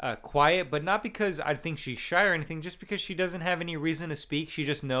 very quiet, but not because I think she's shy or anything, just because she doesn't have any reason to speak. She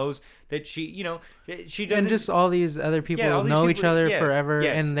just knows that she doesn't. And just all these other people all these know people- each other yeah, forever,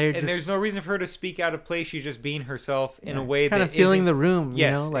 yes. and they're just there's no reason for her to speak out of place. She's just being herself in a way kind that of feeling isn't- the room.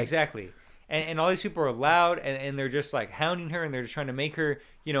 Yes, you know, like exactly. And all these people are loud, and they're just like hounding her, and they're just trying to make her,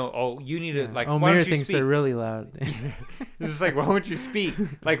 you know, oh, you need to like. Why Omir don't you thinks speak? they're really loud. It's just like, why won't you speak?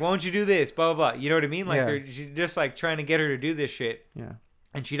 Like, why won't you do this? Blah blah blah. You know what I mean? Like, Yeah. they're she's just like trying to get her to do this shit, Yeah,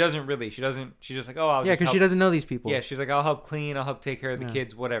 and she doesn't really. She doesn't. She's just like, oh, I'll yeah, just because help. she doesn't know these people. Yeah, she's like, I'll help clean. I'll help take care of the Yeah.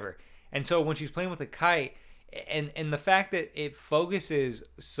 kids, whatever. And so when she's playing with a kite, and the fact that it focuses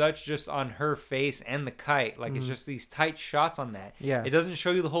such just on her face and the kite, like it's just these tight shots on that. Yeah. It doesn't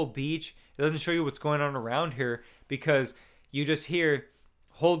show you the whole beach. It doesn't show you what's going on around here, because you just hear,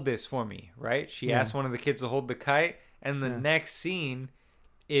 hold this for me, right? She Yeah. asked one of the kids to hold the kite, and the Yeah. next scene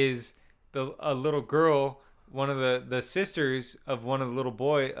is a little girl, one of the sisters of one of the little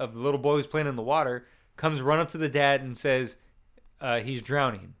boy who's playing in the water, comes run up to the dad and says, he's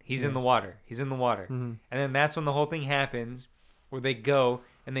drowning. He's in the water. He's in the water. Mhm. And then that's when the whole thing happens, where they go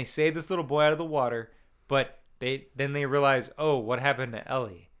and they save this little boy out of the water, but they realize, oh, what happened to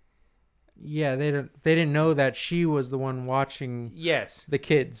Ellie? Yeah, they didn't know that she was the one watching Yes. the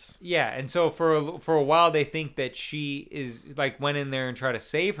kids. Yeah, and so for a while they think that she is like went in there and tried to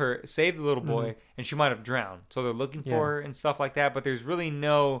save the little boy, and she might have drowned. So they're looking for Yeah. her and stuff like that, but there's really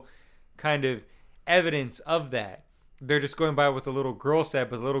no kind of evidence of that. They're just going by what the little girl said,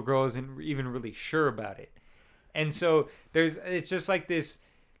 but the little girl isn't even really sure about it. And so it's just like this.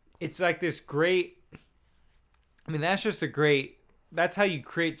 It's like this great. I mean, that's how you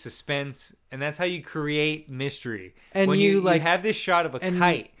create suspense, and that's how you create mystery. And when you, you like- have this shot of a And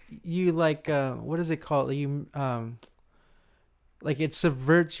kite. you like what is it called? You like it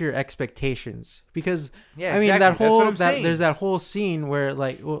subverts your expectations, because Yeah, I mean exactly. that That's what whole I'm saying. there's that whole scene where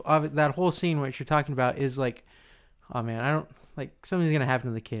like that whole scene what you're talking about is like, oh man, I don't like something's gonna happen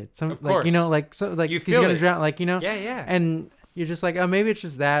to the kid. Of Like, course. you know, like so like You he's feel gonna it. drown, like, you know. Yeah, yeah. And you're just like, oh, maybe it's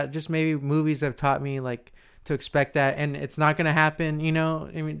just that. Just maybe movies have taught me like to expect that, and it's not gonna happen. You know,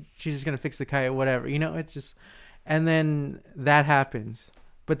 I mean, she's just gonna fix the kite or whatever. You know, it's just, and then that happens,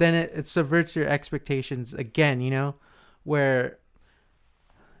 but then it subverts your expectations again. You know, where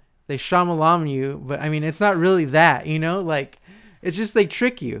they Shyamalan you, but I mean, it's not really that. You know, like it's just they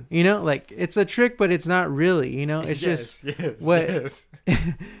trick you. You know, like it's a trick, but it's not really. You know, it's just yes, what- yes.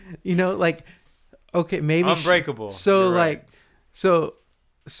 you know, like okay, maybe Unbreakable. so You're right. like so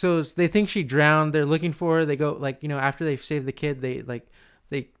they think she drowned. They're looking for her. They go like, you know, after they've saved the kid, they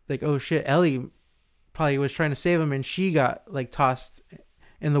oh shit, Ellie probably was trying to save him and she got like tossed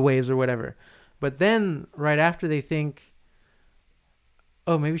in the waves or whatever. But then right after they think,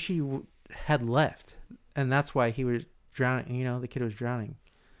 oh, maybe she had left and that's why he was drowning. You know, the kid was drowning.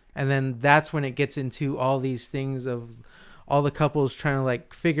 And then that's when it gets into all these things of all the couples trying to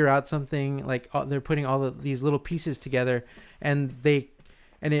like figure out something, like they're putting all of these little pieces together, and it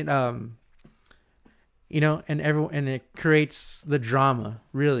and it creates the drama,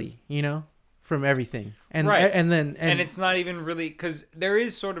 really, from everything. And right. And it's not even really, because there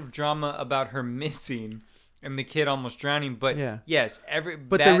is sort of drama about her missing and the kid almost drowning, but yes,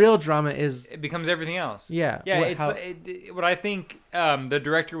 the real drama is it becomes everything else. Yeah. What I think the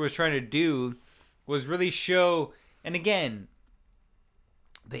director was trying to do was really show, and again,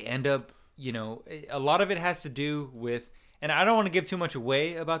 they end up, a lot of it has to do with, and I don't want to give too much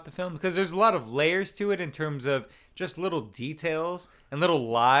away about the film because there's a lot of layers to it in terms of just little details and little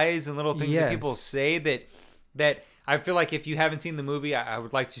lies and little things that people say that I feel like if you haven't seen the movie, I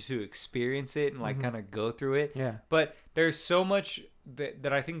would like to experience it and like kind of go through it. Yeah. But there's so much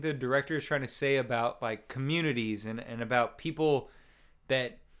that I think the director is trying to say about like communities and about people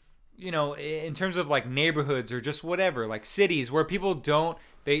that, in terms of like neighborhoods or just whatever, like cities where people don't,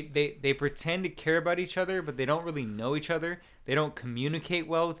 they pretend to care about each other, but they don't really know each other. They don't communicate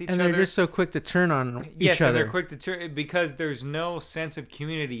well with each other. And they're just so quick to turn on each yes, other. And they're quick to turn because there's no sense of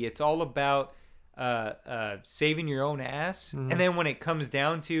community. It's all about saving your own ass. And then when it comes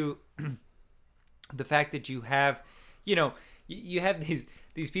down to the fact that you have, you have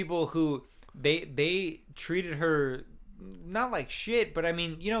these people who they treated her not like shit, but I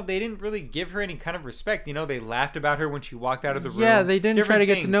mean, they didn't really give her any kind of respect. They laughed about her when she walked out of the room. Yeah, they didn't try to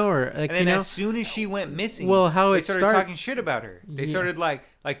get to know her. Like, and then as soon as she went missing, they started talking shit about her. They started like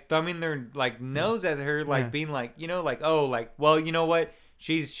thumbing their like nose at her, like being like, well, you know what?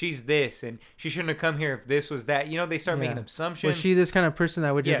 She's this, and she shouldn't have come here if this was that. They start making assumptions. Was she this kind of person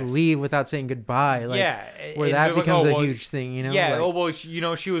that would just leave without saying goodbye? Like, where that becomes a huge thing, Yeah. Like,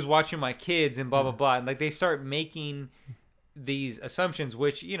 she was watching my kids and blah blah blah. And like they start making these assumptions,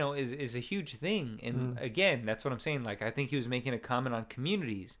 which is a huge thing. And again, that's what I'm saying. Like I think he was making a comment on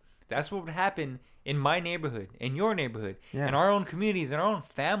communities. That's what would happen in my neighborhood, in your neighborhood, in our own communities, in our own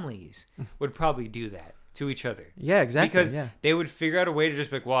families would probably do that to each other. Yeah, exactly. Because they would figure out a way to just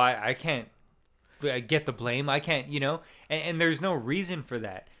be like, well, I can't get the blame. I can't, and there's no reason for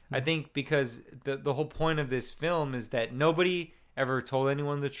that. I think because the whole point of this film is that nobody ever told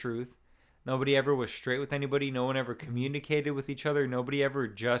anyone the truth. Nobody ever was straight with anybody. No one ever communicated with each other. Nobody ever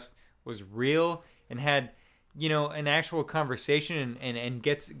just was real and had, an actual conversation and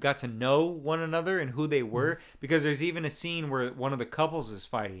got to know one another and who they were. Because there's even a scene where one of the couples is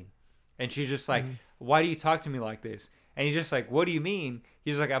fighting. And she's just like, why do you talk to me like this? And he's just like, what do you mean?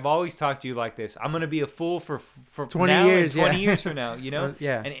 He's like, I've always talked to you like this. I'm going to be a fool for 20 now years, and 20 years from now,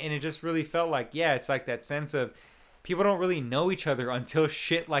 Yeah. And it just really felt like, it's like that sense of people don't really know each other until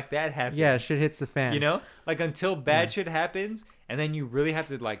shit like that happens. Yeah, shit hits the fan. Like until bad shit happens, and then you really have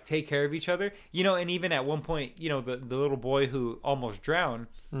to like take care of each other. And even at one point, the little boy who almost drowned,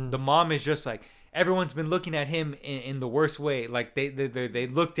 the mom is just like, everyone's been looking at him in the worst way. Like they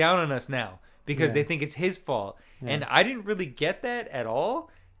look down on us now because they think it's his fault. Yeah. And I didn't really get that at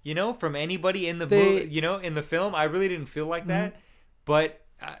all, from anybody in the movie, in the film. I really didn't feel like that. But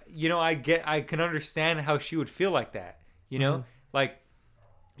I can understand how she would feel like that. Like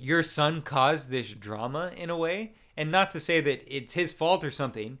your son caused this drama in a way, and not to say that it's his fault or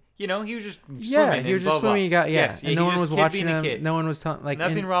something. He was just swimming. Yeah, he was just swimming. Yes, and no one was watching him. No one was telling. Like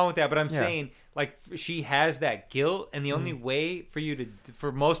nothing wrong with that. But I'm saying, like, she has that guilt, and the only way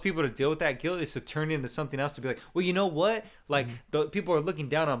for most people to deal with that guilt is to turn it into something else. To be like, well, you know what? Like, the people are looking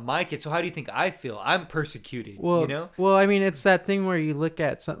down on my kid. So how do you think I feel? I'm persecuted. Well, Well, I mean, it's that thing where you look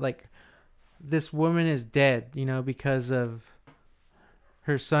at like this woman is dead. Because of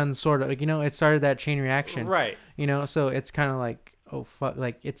her son. Sort of. Like, it started that chain reaction. Right. So it's kind of like, oh fuck,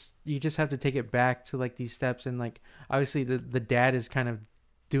 like you just have to take it back to like these steps, and like obviously the dad is kind of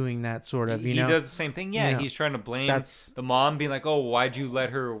doing that sort of, he does the same thing. He's trying to blame the mom, being like, oh, why'd you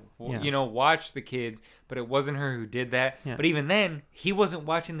let her watch the kids, but it wasn't her who did that. But even then, he wasn't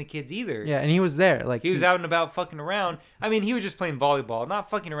watching the kids either. And he was there, like he was out and about fucking around. I mean, he was just playing volleyball, not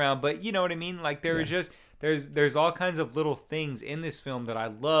fucking around, but you know what I mean. Like there was just there's all kinds of little things in this film that I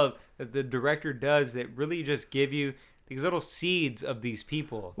love that the director does that really just give you these little seeds of these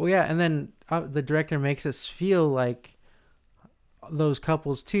people. Well, yeah, and then the director makes us feel like those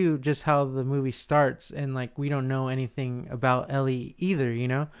couples too, just how the movie starts, and like we don't know anything about Ellie either,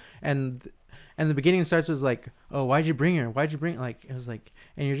 and the beginning starts was like, oh, why'd you bring her? Like it was like,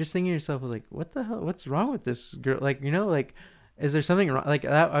 and you're just thinking to yourself, was like, what the hell? What's wrong with this girl? Like like, is there something wrong? Like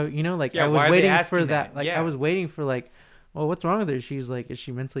that, like I was waiting for that. Like I was waiting for like, well, what's wrong with her? She's like, is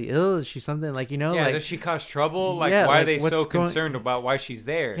she mentally ill? Is she something like, like, does she cause trouble? Like, why are they so concerned about why she's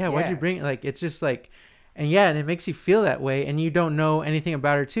there? Yeah, why'd you bring, like, it's just like, and it makes you feel that way, and you don't know anything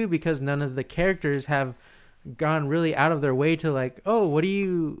about her too, because none of the characters have gone really out of their way to like, oh, what do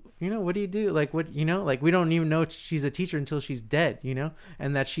you do, like, what, like, we don't even know she's a teacher until she's dead,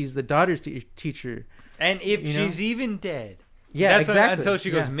 and that she's the daughter's teacher, and if she's even dead. Yeah, that's exactly. Until she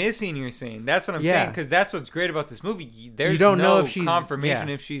goes missing, you're saying. That's what I'm saying, because that's what's great about this movie. There's you don't no know if she's, confirmation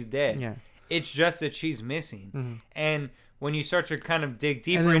if she's dead. Yeah. It's just that she's missing. And when you start to kind of dig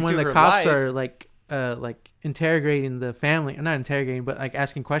deeper into her life, and then when the cops are like interrogating the family, not interrogating, but like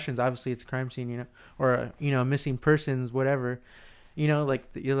asking questions. Obviously, it's a crime scene, or missing persons, whatever. Like,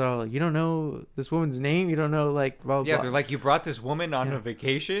 you don't know this woman's name. You don't know, like, blah, blah, yeah, blah. they're like, you brought this woman on a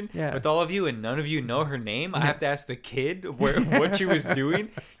vacation with all of you, and none of you know her name. I have to ask the kid what she was doing,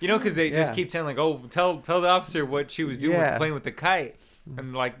 because they just keep telling, like, oh, tell the officer what she was doing, playing with the kite,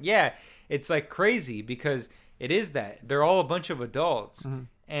 and like, it's like crazy, because it is that they're all a bunch of adults,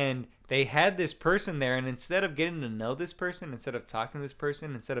 and they had this person there, and instead of getting to know this person, instead of talking to this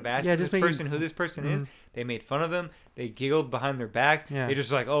person, instead of asking this person who this person is, they made fun of them. They giggled behind their backs. They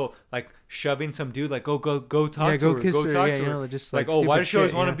just like shoving some dude, like, go talk to her, go talk to her. Just like, oh, why does she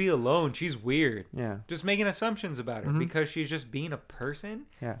always want to be alone? She's weird. Yeah, just making assumptions about her because she's just being a person.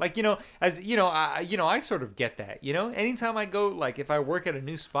 Yeah, like, I sort of get that. Anytime I go, like, if I work at a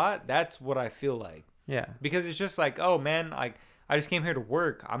new spot, that's what I feel like. Yeah, because it's just like, oh man, like, I just came here to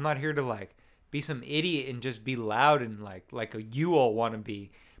work. I'm not here to like be some idiot and just be loud and like you all want to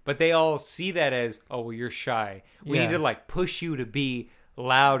be. But they all see that as, oh, well, you're shy. We need to like push you to be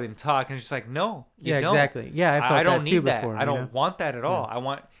loud and talk. And it's just like, no, you don't. Exactly. Yeah, I don't need that. I don't want that at all. I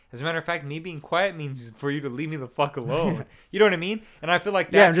want, as a matter of fact, me being quiet means for you to leave me the fuck alone. You know what I mean? And I feel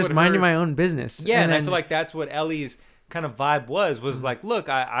like that's I'm just minding my own business. Yeah, and I feel like that's what Ellie's kind of vibe was like, look,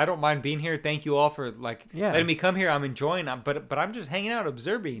 I don't mind being here. Thank you all for like letting me come here. I'm enjoying it, but I'm just hanging out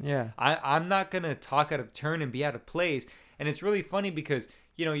observing. I'm not gonna talk out of turn and be out of place. And it's really funny because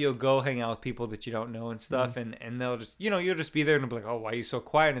you'll go hang out with people that you don't know and stuff, and they'll just you'll just be there and be like, oh, why are you so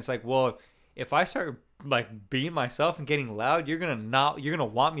quiet? And it's like, well, if I start like being myself and getting loud, you're gonna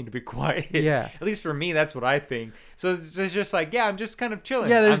want me to be quiet. At least for me, that's what I think. So it's just like, I'm just kind of chilling.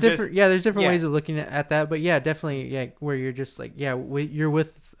 There's different ways of looking at that, but definitely, where you're just like, you're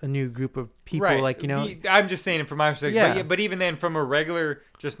with a new group of people, right. Like, I'm just saying it from my perspective, but even then, from a regular,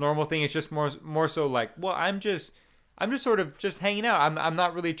 just normal thing, it's just more so like, well, I'm just sort of just hanging out. I'm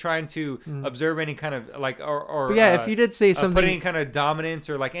not really trying to observe any kind of like or if you did say something, put any kind of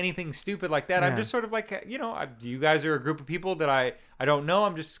dominance or like anything stupid like that. I'm just sort of like, you guys are a group of people that I don't know.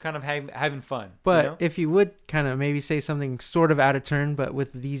 I'm just kind of having fun. But if you would kind of maybe say something sort of out of turn, but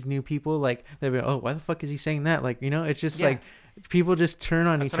with these new people, like they'd be, oh, why the fuck is he saying that? Like, it's just like people just turn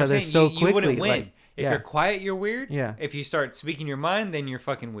on each other so quickly. You wouldn't win. Like, if you're quiet, you're weird. Yeah. If you start speaking your mind, then you're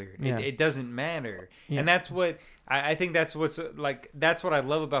fucking weird. It doesn't matter. And that's what I think that's what I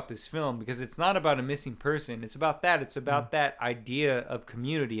love about this film, because it's not about a missing person. It's about that. It's about that idea of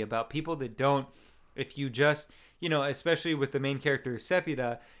community, about people that don't, if you just, especially with the main character,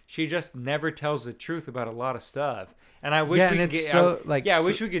 Sepida, she just never tells the truth about a lot of stuff. And I wish I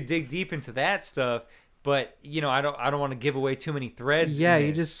wish we could dig deep into that stuff. But I don't want to give away too many threads. Yeah,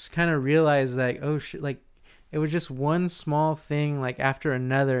 you just kind of realize like, oh shit, like it was just one small thing like after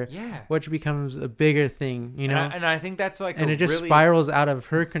another, which becomes a bigger thing, And I think that's like, and it just spirals out of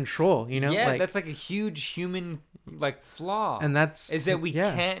her control, Yeah, like, that's like a huge human like flaw, and is that we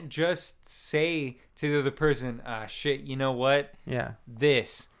can't just say to the other person, shit, you know what?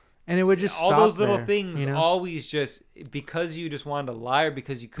 This. And it would just all stop those little there, things always just, because you just wanted to lie or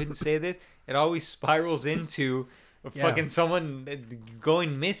because you couldn't say this, it always spirals into fucking someone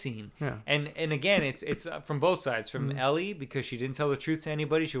going missing. And again, it's from both sides. From Ellie, because she didn't tell the truth to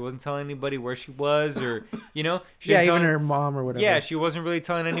anybody. She wasn't telling anybody where she was, or she even her mom or whatever. Yeah, she wasn't really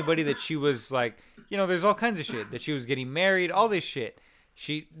telling anybody that she was like, there's all kinds of shit, that she was getting married, all this shit.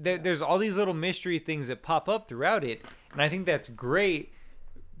 There's all these little mystery things that pop up throughout it, and I think that's great.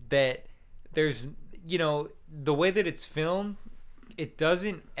 That there's, the way that it's filmed, it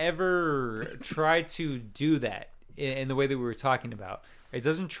doesn't ever try to do that in the way that we were talking about. It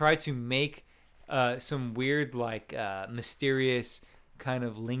doesn't try to make some weird, like, mysterious kind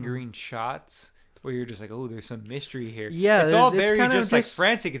of lingering shots where you're just like, oh, there's some mystery here. Yeah, it's all very just like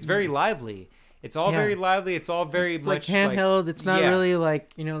frantic. It's very lively. It's all very lively. It's all very it's much like handheld. It's not really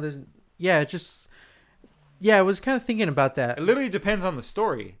like, there's it just. Yeah, I was kind of thinking about that. It literally depends on the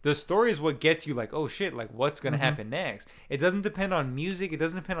story. The story is what gets you like, oh shit, like what's going to happen next. It doesn't depend on music. It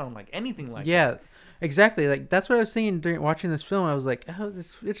doesn't depend on like anything like that. Yeah, exactly. Like that's what I was thinking during watching this film. I was like, oh,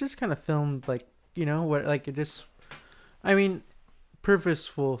 it's just kind of filmed like, what, like it just, I mean,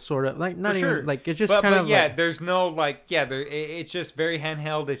 purposeful, sort of, like not For even sure. like it's just but, kind but of yeah, like, there's no like it's just very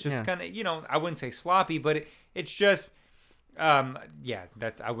handheld. It's just Yeah. kind of, you know, I wouldn't say sloppy, but it's just yeah,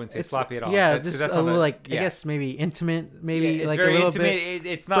 that's, I wouldn't say it's sloppy at all. yeah, That's, 'cause just that's a not little like I yeah. guess maybe intimate, maybe Yeah, it's like very a little intimate.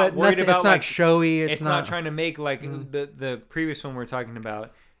 bit, It's not but worried nothing, about it's not like showy. it's not trying to make like Mm. the previous one we're talking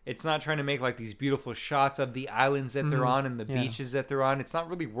about. It's not trying to make like these beautiful shots of the islands that they're Mhm. on and the Yeah. beaches that they're on. It's not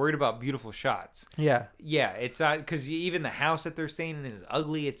really worried about beautiful shots. Yeah, Yeah, it's not, because even the house that they're staying in is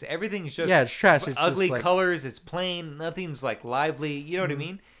ugly. It's everything's just yeah, it's trash. It's ugly just like, colors. It's plain. Nothing's like lively. You know what I Mhm.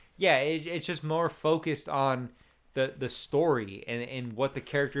 mean? Yeah, it's just more focused on the story and what the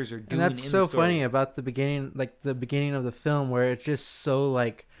characters are doing. and that's in so the story. funny about the beginning, like the beginning of the film, where it's just so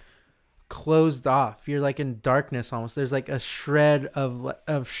like closed off. You're like in darkness almost. There's like a shred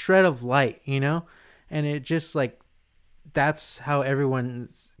of light, you know, and it just like that's how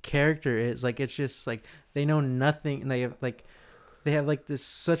everyone's character is. Like it's just like they know nothing, and they have like this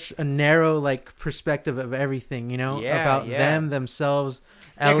such a narrow like perspective of everything, you know, Yeah, about yeah. them, themselves.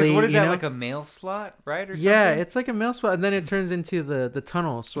 Yeah, because Ellie, what is you that, know? like a mail slot, right? Or something? Yeah, it's like a mail spot, and then it turns into the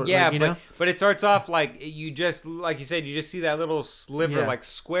tunnel sort of. Yeah, like, you know. but it starts off like you just, like you said, you just see that little sliver, Yeah. like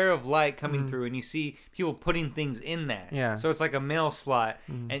square of light coming Mhm. through, and you see people putting things in that. Yeah. So it's like a mail slot,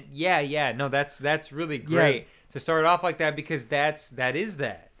 Mhm. and yeah, no, that's really great to start off like that, because that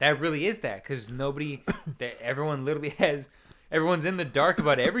really is that, because everyone literally has. Everyone's in the dark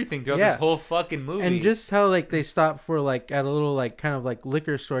about everything throughout Yeah. this whole fucking movie. And just how like they stop for like at a little like kind of like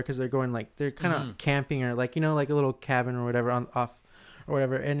liquor store because they're going like they're kind of Mhm. camping or like, you know, like a little cabin or whatever on off or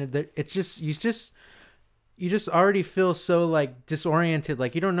whatever, and it's just you just already feel so like disoriented,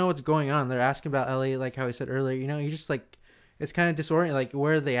 like you don't know what's going on. They're asking about Ellie, like how I said earlier, you know, you just like it's kind of disoriented, like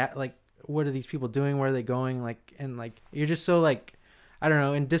where are they at, like what are these people doing, where are they going, like, and like you're just so like I don't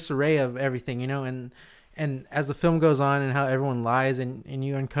know, in disarray of everything, you know. And as the film goes on and how everyone lies and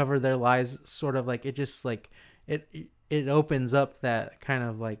you uncover their lies, sort of like it just like it opens up that kind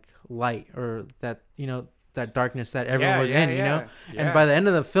of like light or that, you know, that darkness that everyone was in, you know. And by the end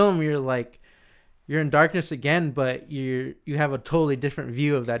of the film you're in darkness again, but you have a totally different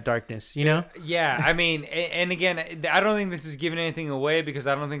view of that darkness, you know. Yeah, I mean, and again, I don't think this is giving anything away, because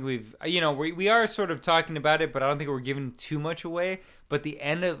I don't think we are sort of talking about it, but I don't think we're giving too much away. But the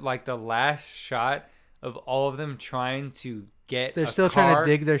end of like the last shot of all of them trying to get They're still trying to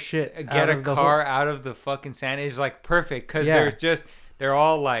dig their shit get out a of the car out of the fucking sand is like perfect, because they're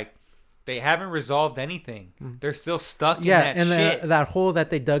all like, they haven't resolved anything. They're still stuck in that shit. that hole that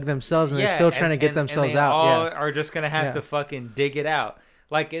they dug themselves, and they're still trying to get themselves and they out. all Yeah, are just gonna have to fucking dig it out.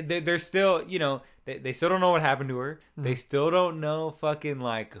 Like they're still, you know, they still don't know what happened to her. They still don't know fucking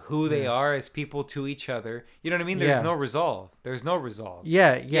like who they are as people to each other. You know what I mean? There's no resolve. There's no resolve.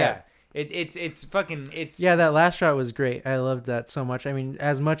 Yeah. It's fucking Yeah, that last shot was great. I loved that so much. I mean,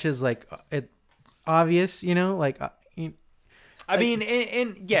 as much as like it obvious, you know, like I mean,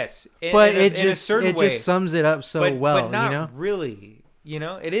 yes, but in a certain way, just sums it up so well, but not you know. really. You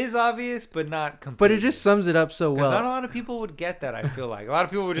know, it is obvious, but not completely. But it just sums it up so well. Not a lot of people would get that. I feel like a lot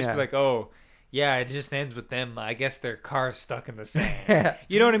of people would just be like, "Oh, yeah, it just ends with them. I guess their car's stuck in the sand."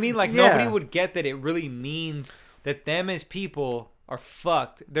 You know what I mean? Like nobody would get that. It really means that them as people are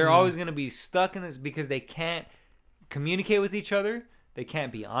fucked. They're always going to be stuck in this because they can't communicate with each other. They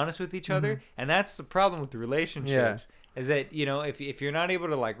can't be honest with each other, and that's the problem with the relationships. Is that, you know, if you're not able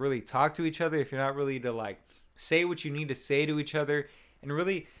to like really talk to each other, if you're not really to like say what you need to say to each other, and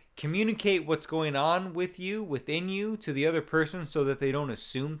really communicate what's going on with you, within you, to the other person, so that they don't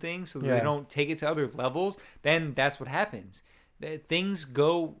assume things, so that they don't take it to other levels, then that's what happens. Things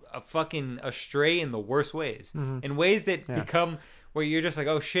go fucking astray in the worst ways, in ways that become where you're just like,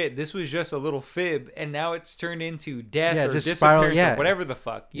 oh shit, this was just a little fib, and now it's turned into death or just disappearance spiral, or whatever the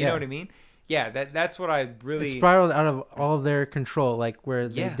fuck. You know what I mean? Yeah, that's what I really... It spiraled out of all of their control, like where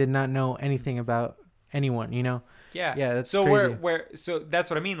they Yeah. did not know anything about anyone, you know? Yeah. Yeah, that's so crazy. so that's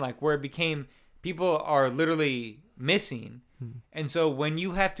what I mean, like where it became, people are literally missing. And so when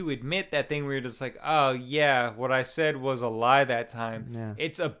you have to admit that thing where you're just like, oh yeah, what I said was a lie that time,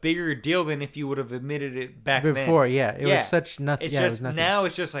 it's a bigger deal than if you would have admitted it back Before, then. it was such nothing. It's it was just, nothing. now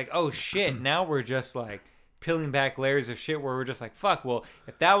it's just like, oh shit, now we're just like peeling back layers of shit where we're just like, fuck, well,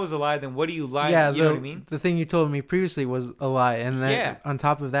 if that was a lie, then what do you lie? Yeah, you know what I mean? The thing you told me previously was a lie, and then on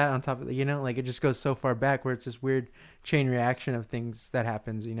top of that, you know, like it just goes so far back where it's this weird chain reaction of things that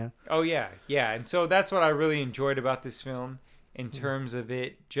happens, you know? Oh yeah, and so that's what I really enjoyed about this film, in terms of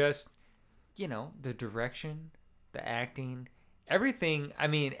it just, you know, the direction, the acting, everything, I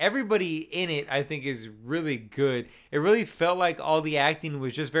mean, everybody in it, I think, is really good. It really felt like all the acting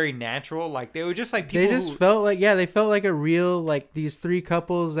was just very natural. Like, they were just like people They just felt like, yeah, they felt like a real, like, these three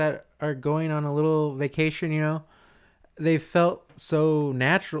couples that are going on a little vacation, you know? They felt so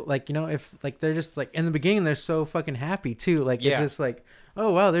natural. Like, you know, if, like, they're just, like, in the beginning, they're so fucking happy, too. Like, Yeah. it's just like,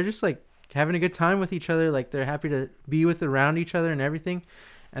 oh, wow, they're just, like, having a good time with each other. Like, they're happy to be around each other and everything.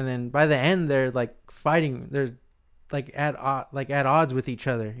 And then by the end, they're, like, fighting. They're, like at odds with each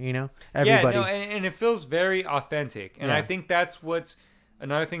other, you know. Everybody. Yeah, no, and it feels very authentic, and Yeah. I think that's what's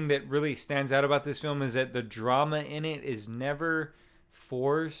another thing that really stands out about this film is that the drama in it is never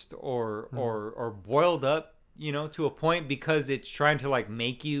forced or boiled up, you know, to a point because it's trying to like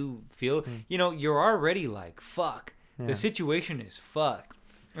make you feel, you know, you're already like fuck, the situation is fucked,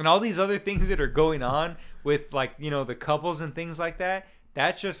 and all these other things that are going on with like, you know, the couples and things like that.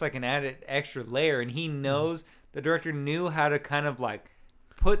 That's just like an added extra layer, and he knows. The director knew how to kind of like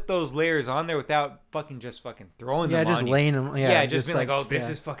put those layers on there without fucking throwing them on just you. laying them. Yeah, just being like, oh, this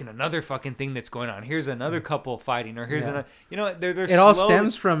is fucking another fucking thing that's going on. Here's another couple fighting, or here's another. You know, they're it all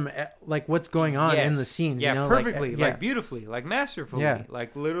stems from like what's going on in the scenes. Yeah, you know? perfectly, like beautifully, like masterfully, Yeah.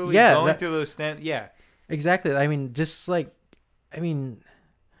 like literally going through those stems. Yeah, exactly. I mean, just like, I mean,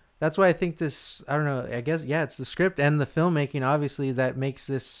 that's why I think this. I don't know. I guess it's the script and the filmmaking, obviously, that makes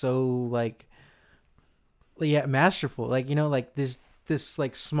this so like. Yeah, masterful. Like, you know, like this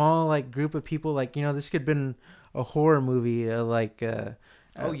like small like group of people. Like, you know, this could have been a horror movie, a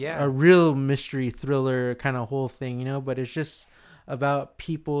real mystery thriller kind of whole thing, you know. But it's just about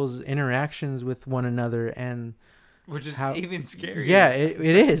people's interactions with one another, and which is even scary. Yeah, it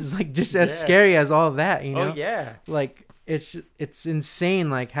is like just as scary as all that, you know. Oh yeah, like it's insane,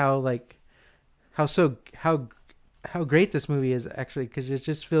 like how great this movie is actually, because it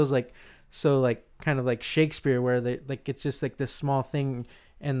just feels like so like kind of like Shakespeare, where they like it's just like this small thing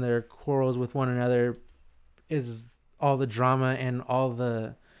and their quarrels with one another is all the drama and all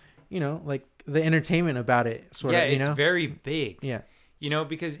the, you know, like the entertainment about it sort of, you know. It's very big. Yeah. You know,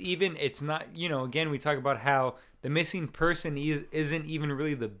 because even it's not, you know, again, we talk about how the missing person isn't even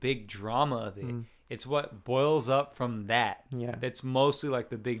really the big drama of it. It's what boils up from that. Yeah. That's mostly like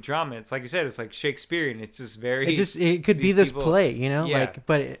the big drama. It's like you said, it's like Shakespearean. It's just very. It could be this play, you know, like,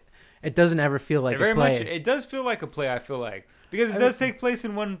 but it doesn't ever feel like a play. It does feel like a play, I feel like. Because it does take place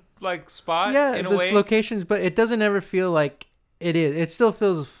in one like spot in a this way. Locations, but it doesn't ever feel like it is. It still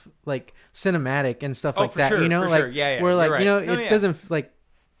feels like cinematic and stuff like that. Sure, you know, for like sure. Yeah, where like right. you know, it doesn't like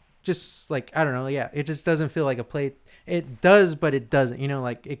just like I don't know. Yeah, it just doesn't feel like a play. It does, but it doesn't. You know,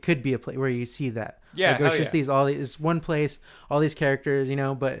 like it could be a play where you see that. Yeah, like, it's just these one place, all these characters. You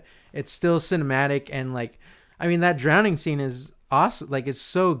know, but it's still cinematic, and like I mean that drowning scene is awesome. Like it's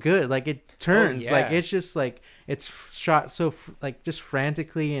so good. Like it turns. Like it's just like it's shot so like just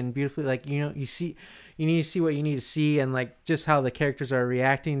frantically and beautifully. Like, you know, you need to see what you need to see, and like just how the characters are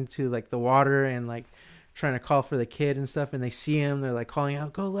reacting to like the water and like trying to call for the kid and stuff, and they see him, they're like calling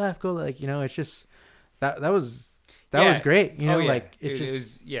out, go left, go, like, you know. It's just that was great, you know. Like it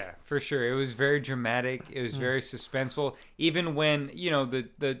was for sure. It was very dramatic. It was very suspenseful. Even when, you know,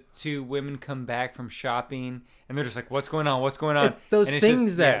 the two women come back from shopping and they're just like, what's going on, those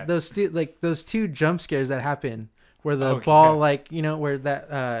things that those two jump scares that happen where the ball like, you know, where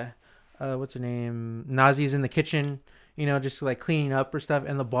that what's her name, Nazi's in the kitchen, you know, just like cleaning up or stuff,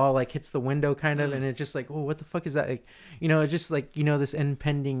 and the ball like hits the window kind of, and it's just like, oh, what the fuck is that? Like, you know, it's just like, you know, this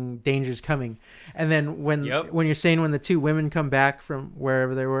impending danger's coming. And then when you're saying when the two women come back from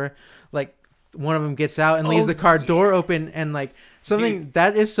wherever they were, like one of them gets out and leaves the car door open, and like something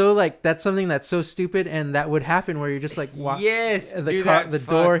that is so like, that's something that's so stupid, and that would happen where you're just like, the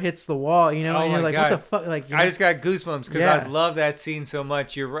door hits the wall, you know, and you're like, what the fuck? Like, you know? I just got goosebumps because I love that scene so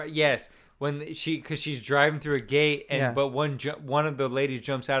much. You're right. Yes. When because she's driving through a gate, and but one of the ladies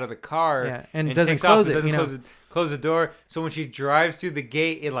jumps out of the car and doesn't close it, close the door. So when she drives through the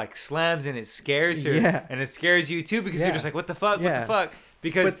gate, it like slams and it scares her, and it scares you too, because you're just like, what the fuck, what the fuck?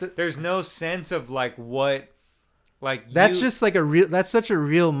 Because there's no sense of like what, like that's just like that's such a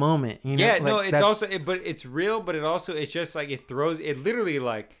real moment, you know. Yeah, like, no, it's also but it's real, but it's just like it throws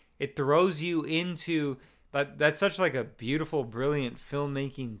you into. But that's such like a beautiful, brilliant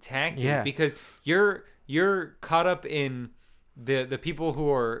filmmaking tactic, because you're caught up in the people who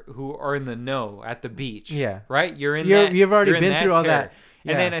are in the know at the beach. Yeah. Right? You've already been through all that.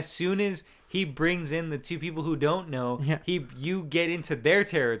 And then as soon as he brings in the two people who don't know. Yeah. You get into their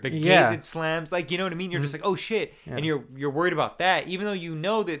terror. The gate Yeah. that slams, like, you know what I mean? You're just like, oh shit, Yeah. and you're worried about that, even though you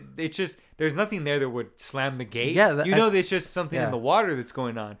know that it's just there's nothing there that would slam the gate. Yeah, you know that it's just something Yeah. in the water that's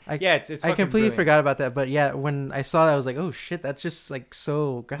going on. It's I fucking completely brilliant. forgot about that, but yeah, when I saw that, I was like, oh shit, that's just like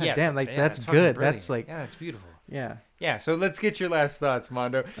so goddamn, like that's it's fucking good. brilliant. That's like, yeah, that's beautiful. yeah. Yeah, so let's get your last thoughts,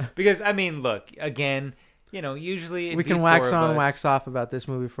 Mondo, because I mean, look, again, you know, usually it'd We be can four wax of on, us. wax off about this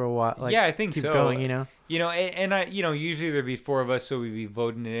movie for a while. Like, Yeah, I think keep so. going, you know. You know, and I, you know, usually there'd be four of us, so we'd be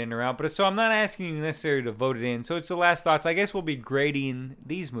voting it in or out. But so I'm not asking you necessarily to vote it in. So it's the last thoughts. I guess we'll be grading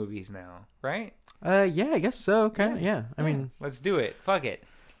these movies now, right? Yeah, I guess so. Kind of. Yeah. I mean, let's do it. Fuck it.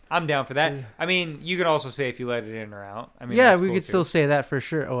 I'm down for that. I mean, you can also say if you let it in or out. I mean, yeah, that's we cool could too. still say that for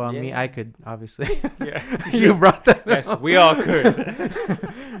sure. Oh, well, Yeah. me, I could obviously. Yeah. You brought that. Yes, up. we all could.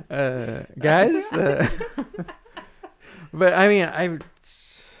 Guys. But I mean,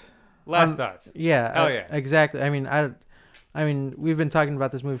 Last thoughts. Yeah. Oh, yeah. Exactly. I mean, we've been talking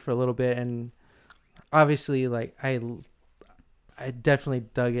about this movie for a little bit, and obviously, like, I definitely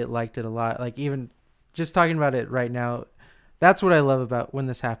dug it, liked it a lot. Like, even just talking about it right now, that's what I love about when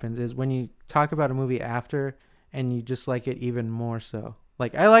this happens, is when you talk about a movie after and you just like it even more so.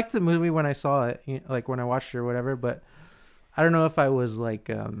 Like, I liked the movie when I saw it, you know, like when I watched it or whatever, but I don't know if I was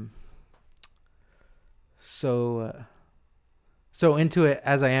like so into it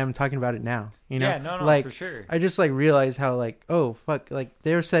as I am talking about it now, you know? Yeah, no, like, for sure. I just like realized how, like, oh fuck, like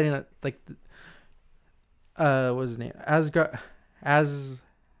they were setting up like what was his name?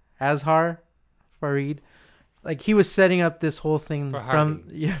 Azhar Farid. Like, he was setting up this whole thing from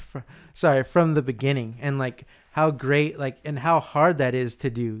the beginning, and like how great, like, and how hard that is to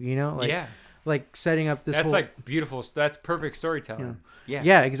do, you know? Like, yeah. like setting up this That's whole, like beautiful. That's perfect storytelling. you know, Yeah.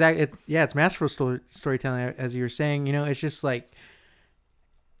 yeah, exactly. It's masterful storytelling, as you were saying. You know, it's just like,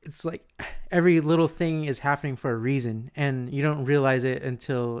 it's like every little thing is happening for a reason, and you don't realize it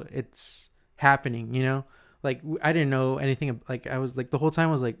until it's happening. You know, like, I didn't know anything. Like, I was like, the whole time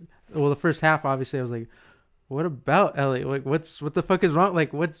I was like, well, the first half, obviously, I was like, what about Ellie? Like, what the fuck is wrong?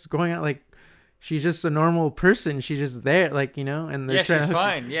 Like, what's going on? Like, she's just a normal person. She's just there, like, you know, and they're trying she's to,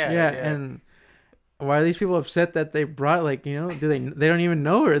 fine. Yeah. and why are these people upset that they brought, like, you know, they don't even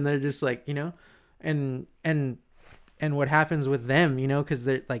know her, and they're just like, you know, and what happens with them, you know, because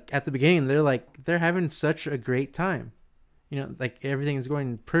they're like, at the beginning, they're like, they're having such a great time, you know, like everything is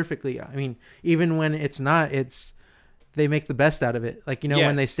going perfectly. I mean, even when it's not, they make the best out of it, like, you know,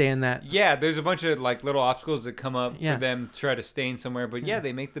 when they stay in that. Yeah, there's a bunch of like little obstacles that come up Yeah. for them to try to stay in somewhere, but yeah,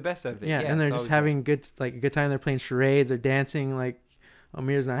 they make the best out of it. Yeah, and they're it's just always having a good time. They're playing charades, they're dancing. Like,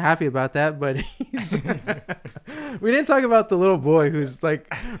 Amir's not happy about that, but we didn't talk about the little boy who's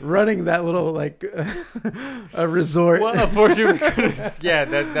like running that little like a resort. Well, unfortunately, we couldn't. Yeah,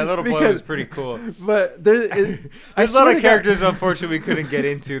 that little boy was pretty cool. But There's a lot of characters, unfortunately, we couldn't get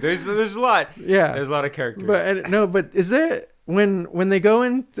into. There's a lot. Yeah, there's a lot of characters. But no, but is there when they go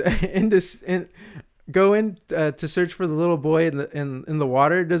in to search for the little boy in the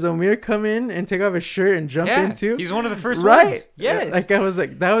water, does Omir come in and take off his shirt and jump in too? He's one of the first right? ones. Yes. Like, I was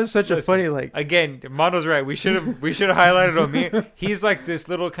like, that was such a funny, like, again, Mondo's right. We should have highlighted Omir. He's like this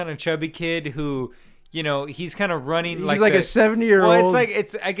little kind of chubby kid who, you know, he's kind of running. He's like a 70-year-old. Well,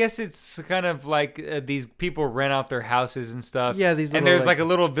 I guess it's kind of like these people rent out their houses and stuff. Yeah, and there's like a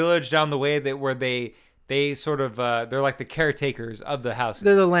little village down the way where they sort of they're like the caretakers of the houses.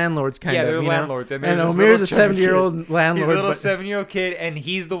 They're the landlords, kind of. Yeah, they're you landlords. know? And Omir's a 70-year-old landlord. He's a little 7-year-old kid, and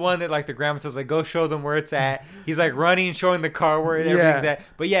he's the one that like the grandma tells like, go show them where it's at. He's like running, showing the car where everything's at.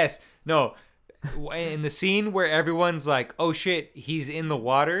 But yes, no, in the scene where everyone's like, oh shit, he's in the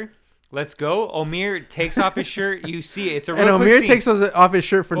water. Let's go. Omir takes off his shirt. You see it. It's a real quick Omir scene. takes off his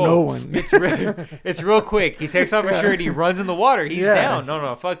shirt for no one. It's real quick. He takes off his shirt. He runs in the water. He's down.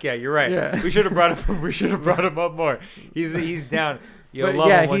 No. Fuck yeah. You're right. Yeah. We should have brought him up more. He's down. But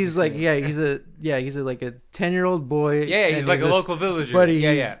yeah, he's like he's a 10-year-old boy. Yeah, he's like a local villager. But he's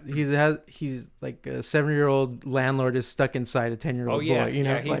like a 7-year-old landlord is stuck inside a 10-year-old boy. You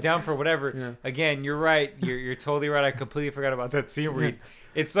know, he's down for whatever. Yeah. Again, you're right. You're totally right. I completely forgot about that scene where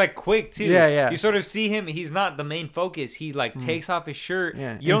it's like quick too. Yeah. You sort of see him. He's not the main focus. He like takes off his shirt.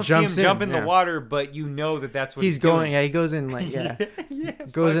 Yeah. You don't see him jump in the water, but you know that's what he's going. doing. Yeah, he goes in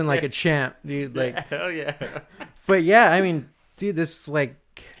like goes in like a champ, dude. Like hell yeah. But yeah, I mean, dude, this like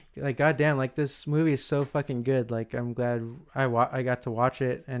goddamn, like this movie is so fucking good. Like, I'm glad I got to watch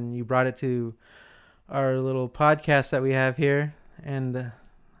it, and you brought it to our little podcast that we have here, and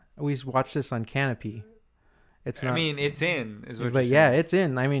we watched this on Canopy. It's not. I mean, it's in. Is what. But you're yeah, saying. it's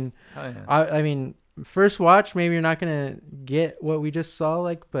in. I mean, Hell yeah. I mean, first watch, maybe you're not gonna get what we just saw.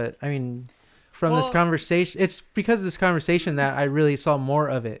 Like, but I mean, from this conversation. It's because of this conversation that I really saw more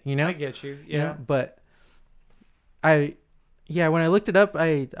of it. You know, I get you. Yeah, you know? But when I looked it up,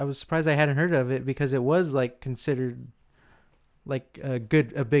 I was surprised I hadn't heard of it because it was like considered like a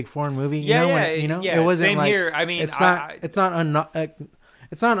big foreign movie. It wasn't same like, here. I mean, it's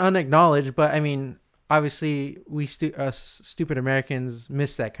not unacknowledged, but I mean, obviously we stupid Americans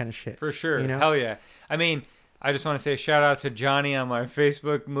miss that kind of shit for sure. You know? Hell yeah. I mean, I just want to say shout out to Johnny on my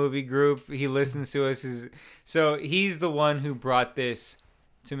Facebook movie group. He listens to us. So he's the one who brought this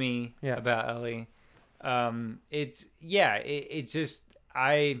to me about Ellie. It's just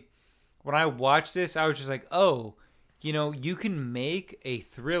when I watched this, I was just like, oh, you can make a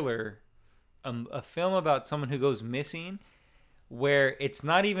thriller, a film about someone who goes missing, where it's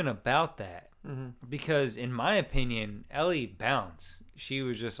not even about that. Mm-hmm. Because in my opinion, Ellie bounced. She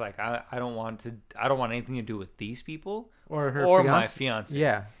was just like, I don't want anything to do with these people or my fiance.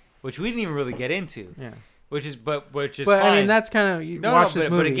 Yeah, which we didn't even really get into. Yeah. Which is fine. I mean, that's kind of watch this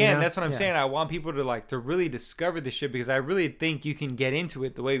movie. But again, that's what I'm saying. I want people to really discover this shit because I really think you can get into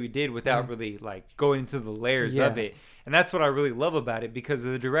it the way we did without really like going into the layers of it. And that's what I really love about it because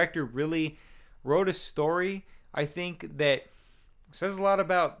the director really wrote a story, I think, that says a lot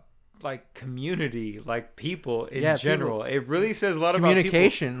about like community, like people in general. It really says a lot about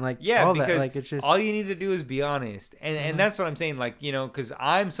communication, like all because that. Like it's just all you need to do is be honest, and that's what I'm saying. Like because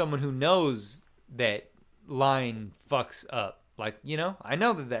I'm someone who knows that lying fucks up. Like I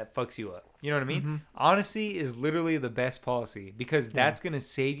know that fucks you up. You know what I mean? Mm-hmm. Honesty is literally the best policy because that's gonna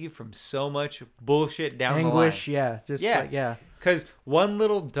save you from so much bullshit down anguish. The line. Because one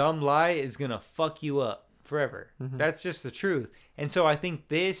little dumb lie is gonna fuck you up forever. Mm-hmm. That's just the truth. And so I think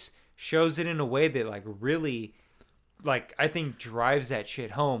this shows it in a way that like really, like I think drives that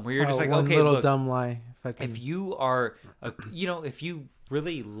shit home. Where you're just like, okay, little look, dumb lie. If you are, if you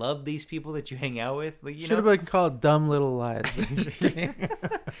really love these people that you hang out with, like, should have been called dumb little lies.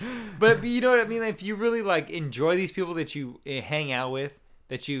 But you know what I mean? If you really like enjoy these people that you hang out with,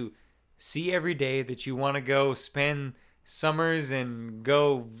 that you see every day, that you want to go spend summers and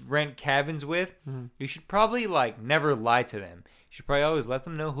go rent cabins with, you should probably like never lie to them. You should probably always let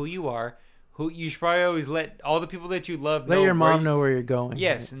them know who you are. You should probably always let all the people that you love let your mom know where you're going.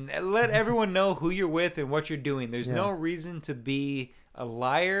 Yes, and let everyone know who you're with and what you're doing. There's no reason to be a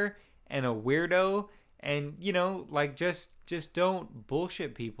liar and a weirdo, and like just don't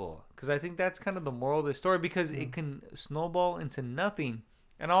bullshit people, because I think that's kind of the moral of the story, because it can snowball into nothing.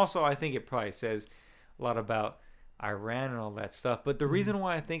 And also I think it probably says a lot about Iran and all that stuff, but the reason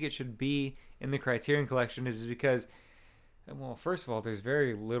why I think it should be in the Criterion Collection is because, well, first of all, there's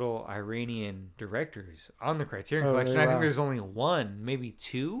very little Iranian directors on the Criterion Collection. Really? I think there's only one, maybe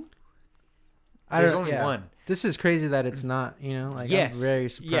two. There's only one. This is crazy that it's not, like, I'm very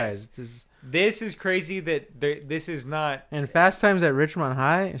surprised. Yes. This is crazy that this is not. And Fast Times at Ridgemont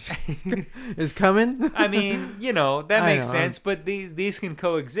High is coming. I mean, that makes sense, but these can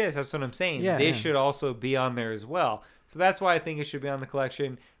coexist. That's what I'm saying. Yeah, they should also be on there as well. So that's why I think it should be on the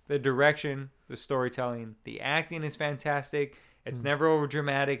collection. The direction, the storytelling, the acting is fantastic. It's never over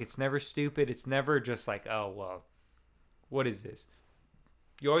dramatic. It's never stupid. It's never just like, oh, well, what is this?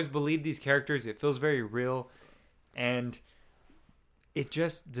 You always believe these characters. It feels very real. And it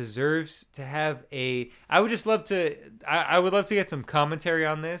just deserves to have I would love to get some commentary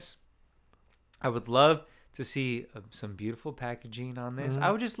on this. I would love to see some beautiful packaging on this. I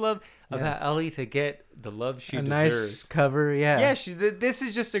would just love about Ellie to get the love she deserves. Nice cover, yeah. Yeah, this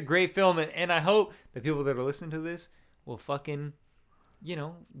is just a great film, and I hope the people that are listening to this will fucking,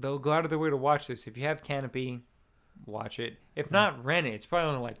 they'll go out of their way to watch this. If you have Canopy, watch it. If not, rent it. It's probably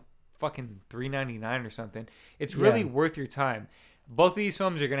only like fucking $3.99 or something. It's really worth your time. Both of these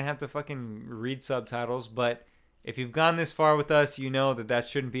films, you're going to have to fucking read subtitles, but if you've gone this far with us, you know that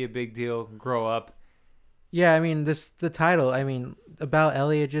shouldn't be a big deal. Grow up. Yeah, I mean, the title, about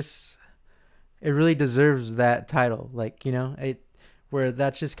Ellie, it really deserves that title. Like, where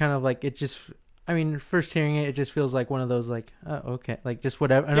that's just kind of like, first hearing it just feels like one of those, like, oh, okay, like just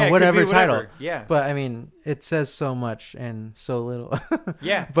whatever, whatever title. Yeah. But it says so much and so little.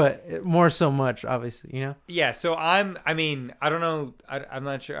 Yeah. But more so much, obviously, Yeah. So I don't know. I'm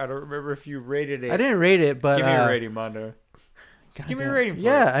not sure. I don't remember if you rated it. I didn't rate it, but give me a rating, Mondo. Just give me a rating for it.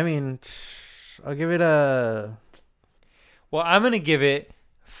 I'll give it a. Well, I'm gonna give it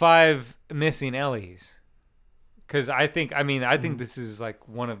 5 missing Ellies, because I think this is like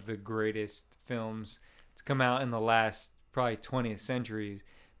one of the greatest films to come out in the last probably 20th century.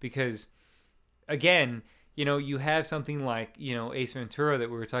 Because, again, you know, you have something like, you know, Ace Ventura that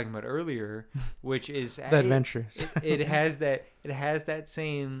we were talking about earlier, which is The Adventures. it has that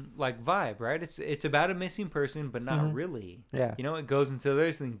same like vibe, right? It's about a missing person, but not really. Yeah. You know, it goes into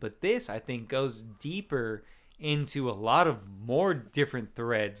those things, but this I think goes deeper into a lot of more different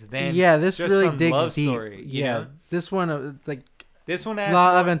threads than this just really some digs love deep. story. You know? This one like This one has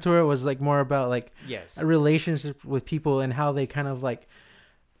La more- Aventura was like more about like yes, a relationship with people and how they kind of like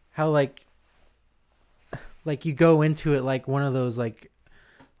how like you go into it like one of those like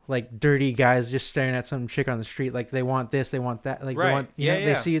dirty guys just staring at some chick on the street, like they want this, they want that, like Right. they want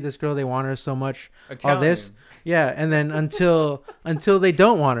they see this girl, they want her so much, Italian. all this, and then until they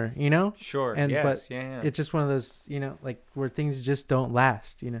don't want her, you know. Sure. And yes. but yeah. it's just one of those, you know, like where things just don't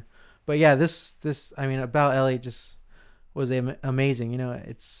last, you know. But yeah, this I mean, About Ellie just was amazing, you know.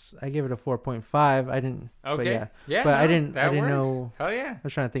 I give it a 4.5. I didn't. Okay. But yeah. Yeah. But no, I didn't that works. know. Hell yeah. I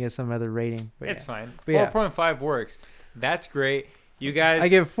was trying to think of some other rating. But It's yeah. fine. But yeah. 4.5 works. That's great. You guys. I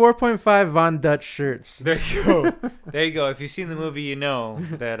give 4.5 Von Dutch shirts. There you go. There you go. If you've seen the movie, you know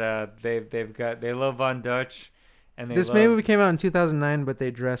that they love Von Dutch, and This movie came out in 2009, but they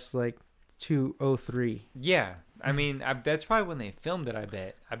dressed like 203. Yeah, I mean that's probably when they filmed it.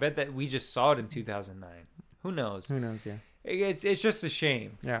 I bet that we just saw it in 2009. Who knows? Who knows? Yeah. It's just a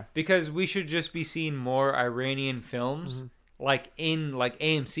shame Yeah. because we should just be seeing more Iranian films like in like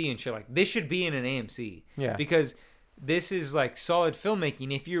AMC and shit. Like this should be in an AMC. Yeah. Because this is like solid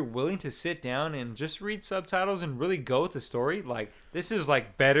filmmaking. If you're willing to sit down and just read subtitles and really go with the story, like this is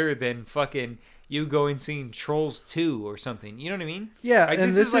like better than fucking you going seeing Trolls 2 or something. You know what I mean? Yeah, Like, and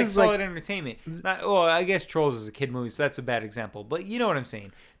this this is like is solid entertainment. Not, well, I guess Trolls is a kid movie, so that's a bad example. But you know what I'm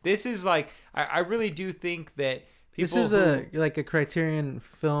saying. This is like I really do think that people. This is a Criterion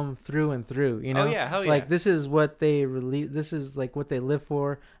film through and through, you know. Oh yeah, hell yeah. Like this is what they release. This is like what they live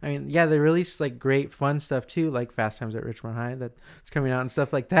for. I mean, yeah, they release like great fun stuff too, like Fast Times at Ridgemont High that's coming out and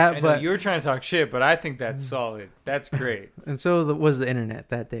stuff like that. I know but you were trying to talk shit, but I think that's solid. That's great. and so was the internet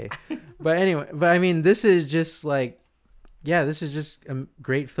that day. But anyway, I mean, this is just like, yeah, this is just a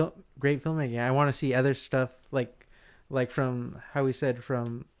great filmmaking. I want to see other stuff like from how we said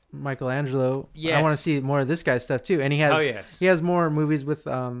from Michelangelo. Yes. I want to see more of this guy's stuff too. And he has Oh yes. he has more movies with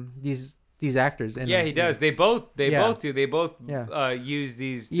these actors. In Yeah, them. he does. They both Yeah. do. They both Yeah. use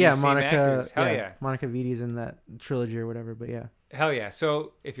these Yeah, same Monica. actors. Hell yeah. Monica Vidi's in that trilogy or whatever. But yeah, Hell yeah.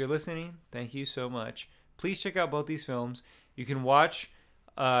 So if you're listening, thank you so much. Please check out both these films. You can watch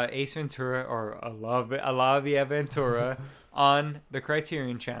Ace Ventura or A La Via Ventura on the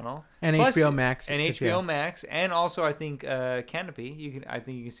Criterion Channel. and Plus- HBO Max And if- HBO yeah. Max, and also I think Canopy. I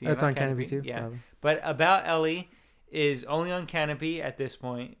think you can see That's it on Canopy too. Yeah, probably. but About Ellie is only on Canopy at this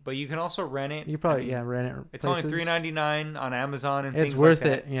point, but you can also rent it. You probably I mean, rent it. It's places. only $3.99 on Amazon and It's things worth like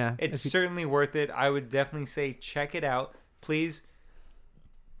that. it. Yeah, It's If you- certainly worth it. I would definitely say check it out. Please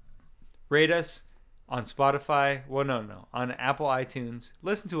rate us on Spotify. Well, no, on Apple iTunes.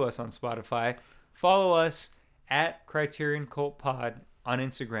 Listen to us on Spotify. Follow us at Criterion Cult Pod on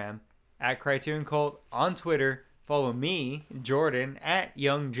Instagram, at Criterion Cult on Twitter. Follow me, Jordan, at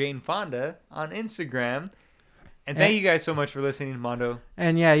Young Jane Fonda on Instagram. And thank you guys so much for listening, Mondo.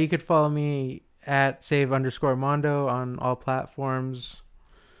 And yeah, you could follow me at @save_Mondo on all platforms,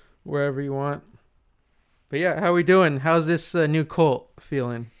 wherever you want. But yeah, how we doing? How's this new cult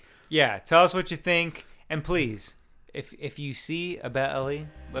feeling? Yeah, tell us what you think, and please, if you see About Ellie,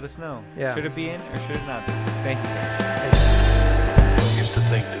 let us know. Yeah. Should it be in or should it not be? Thank you guys. Thanks.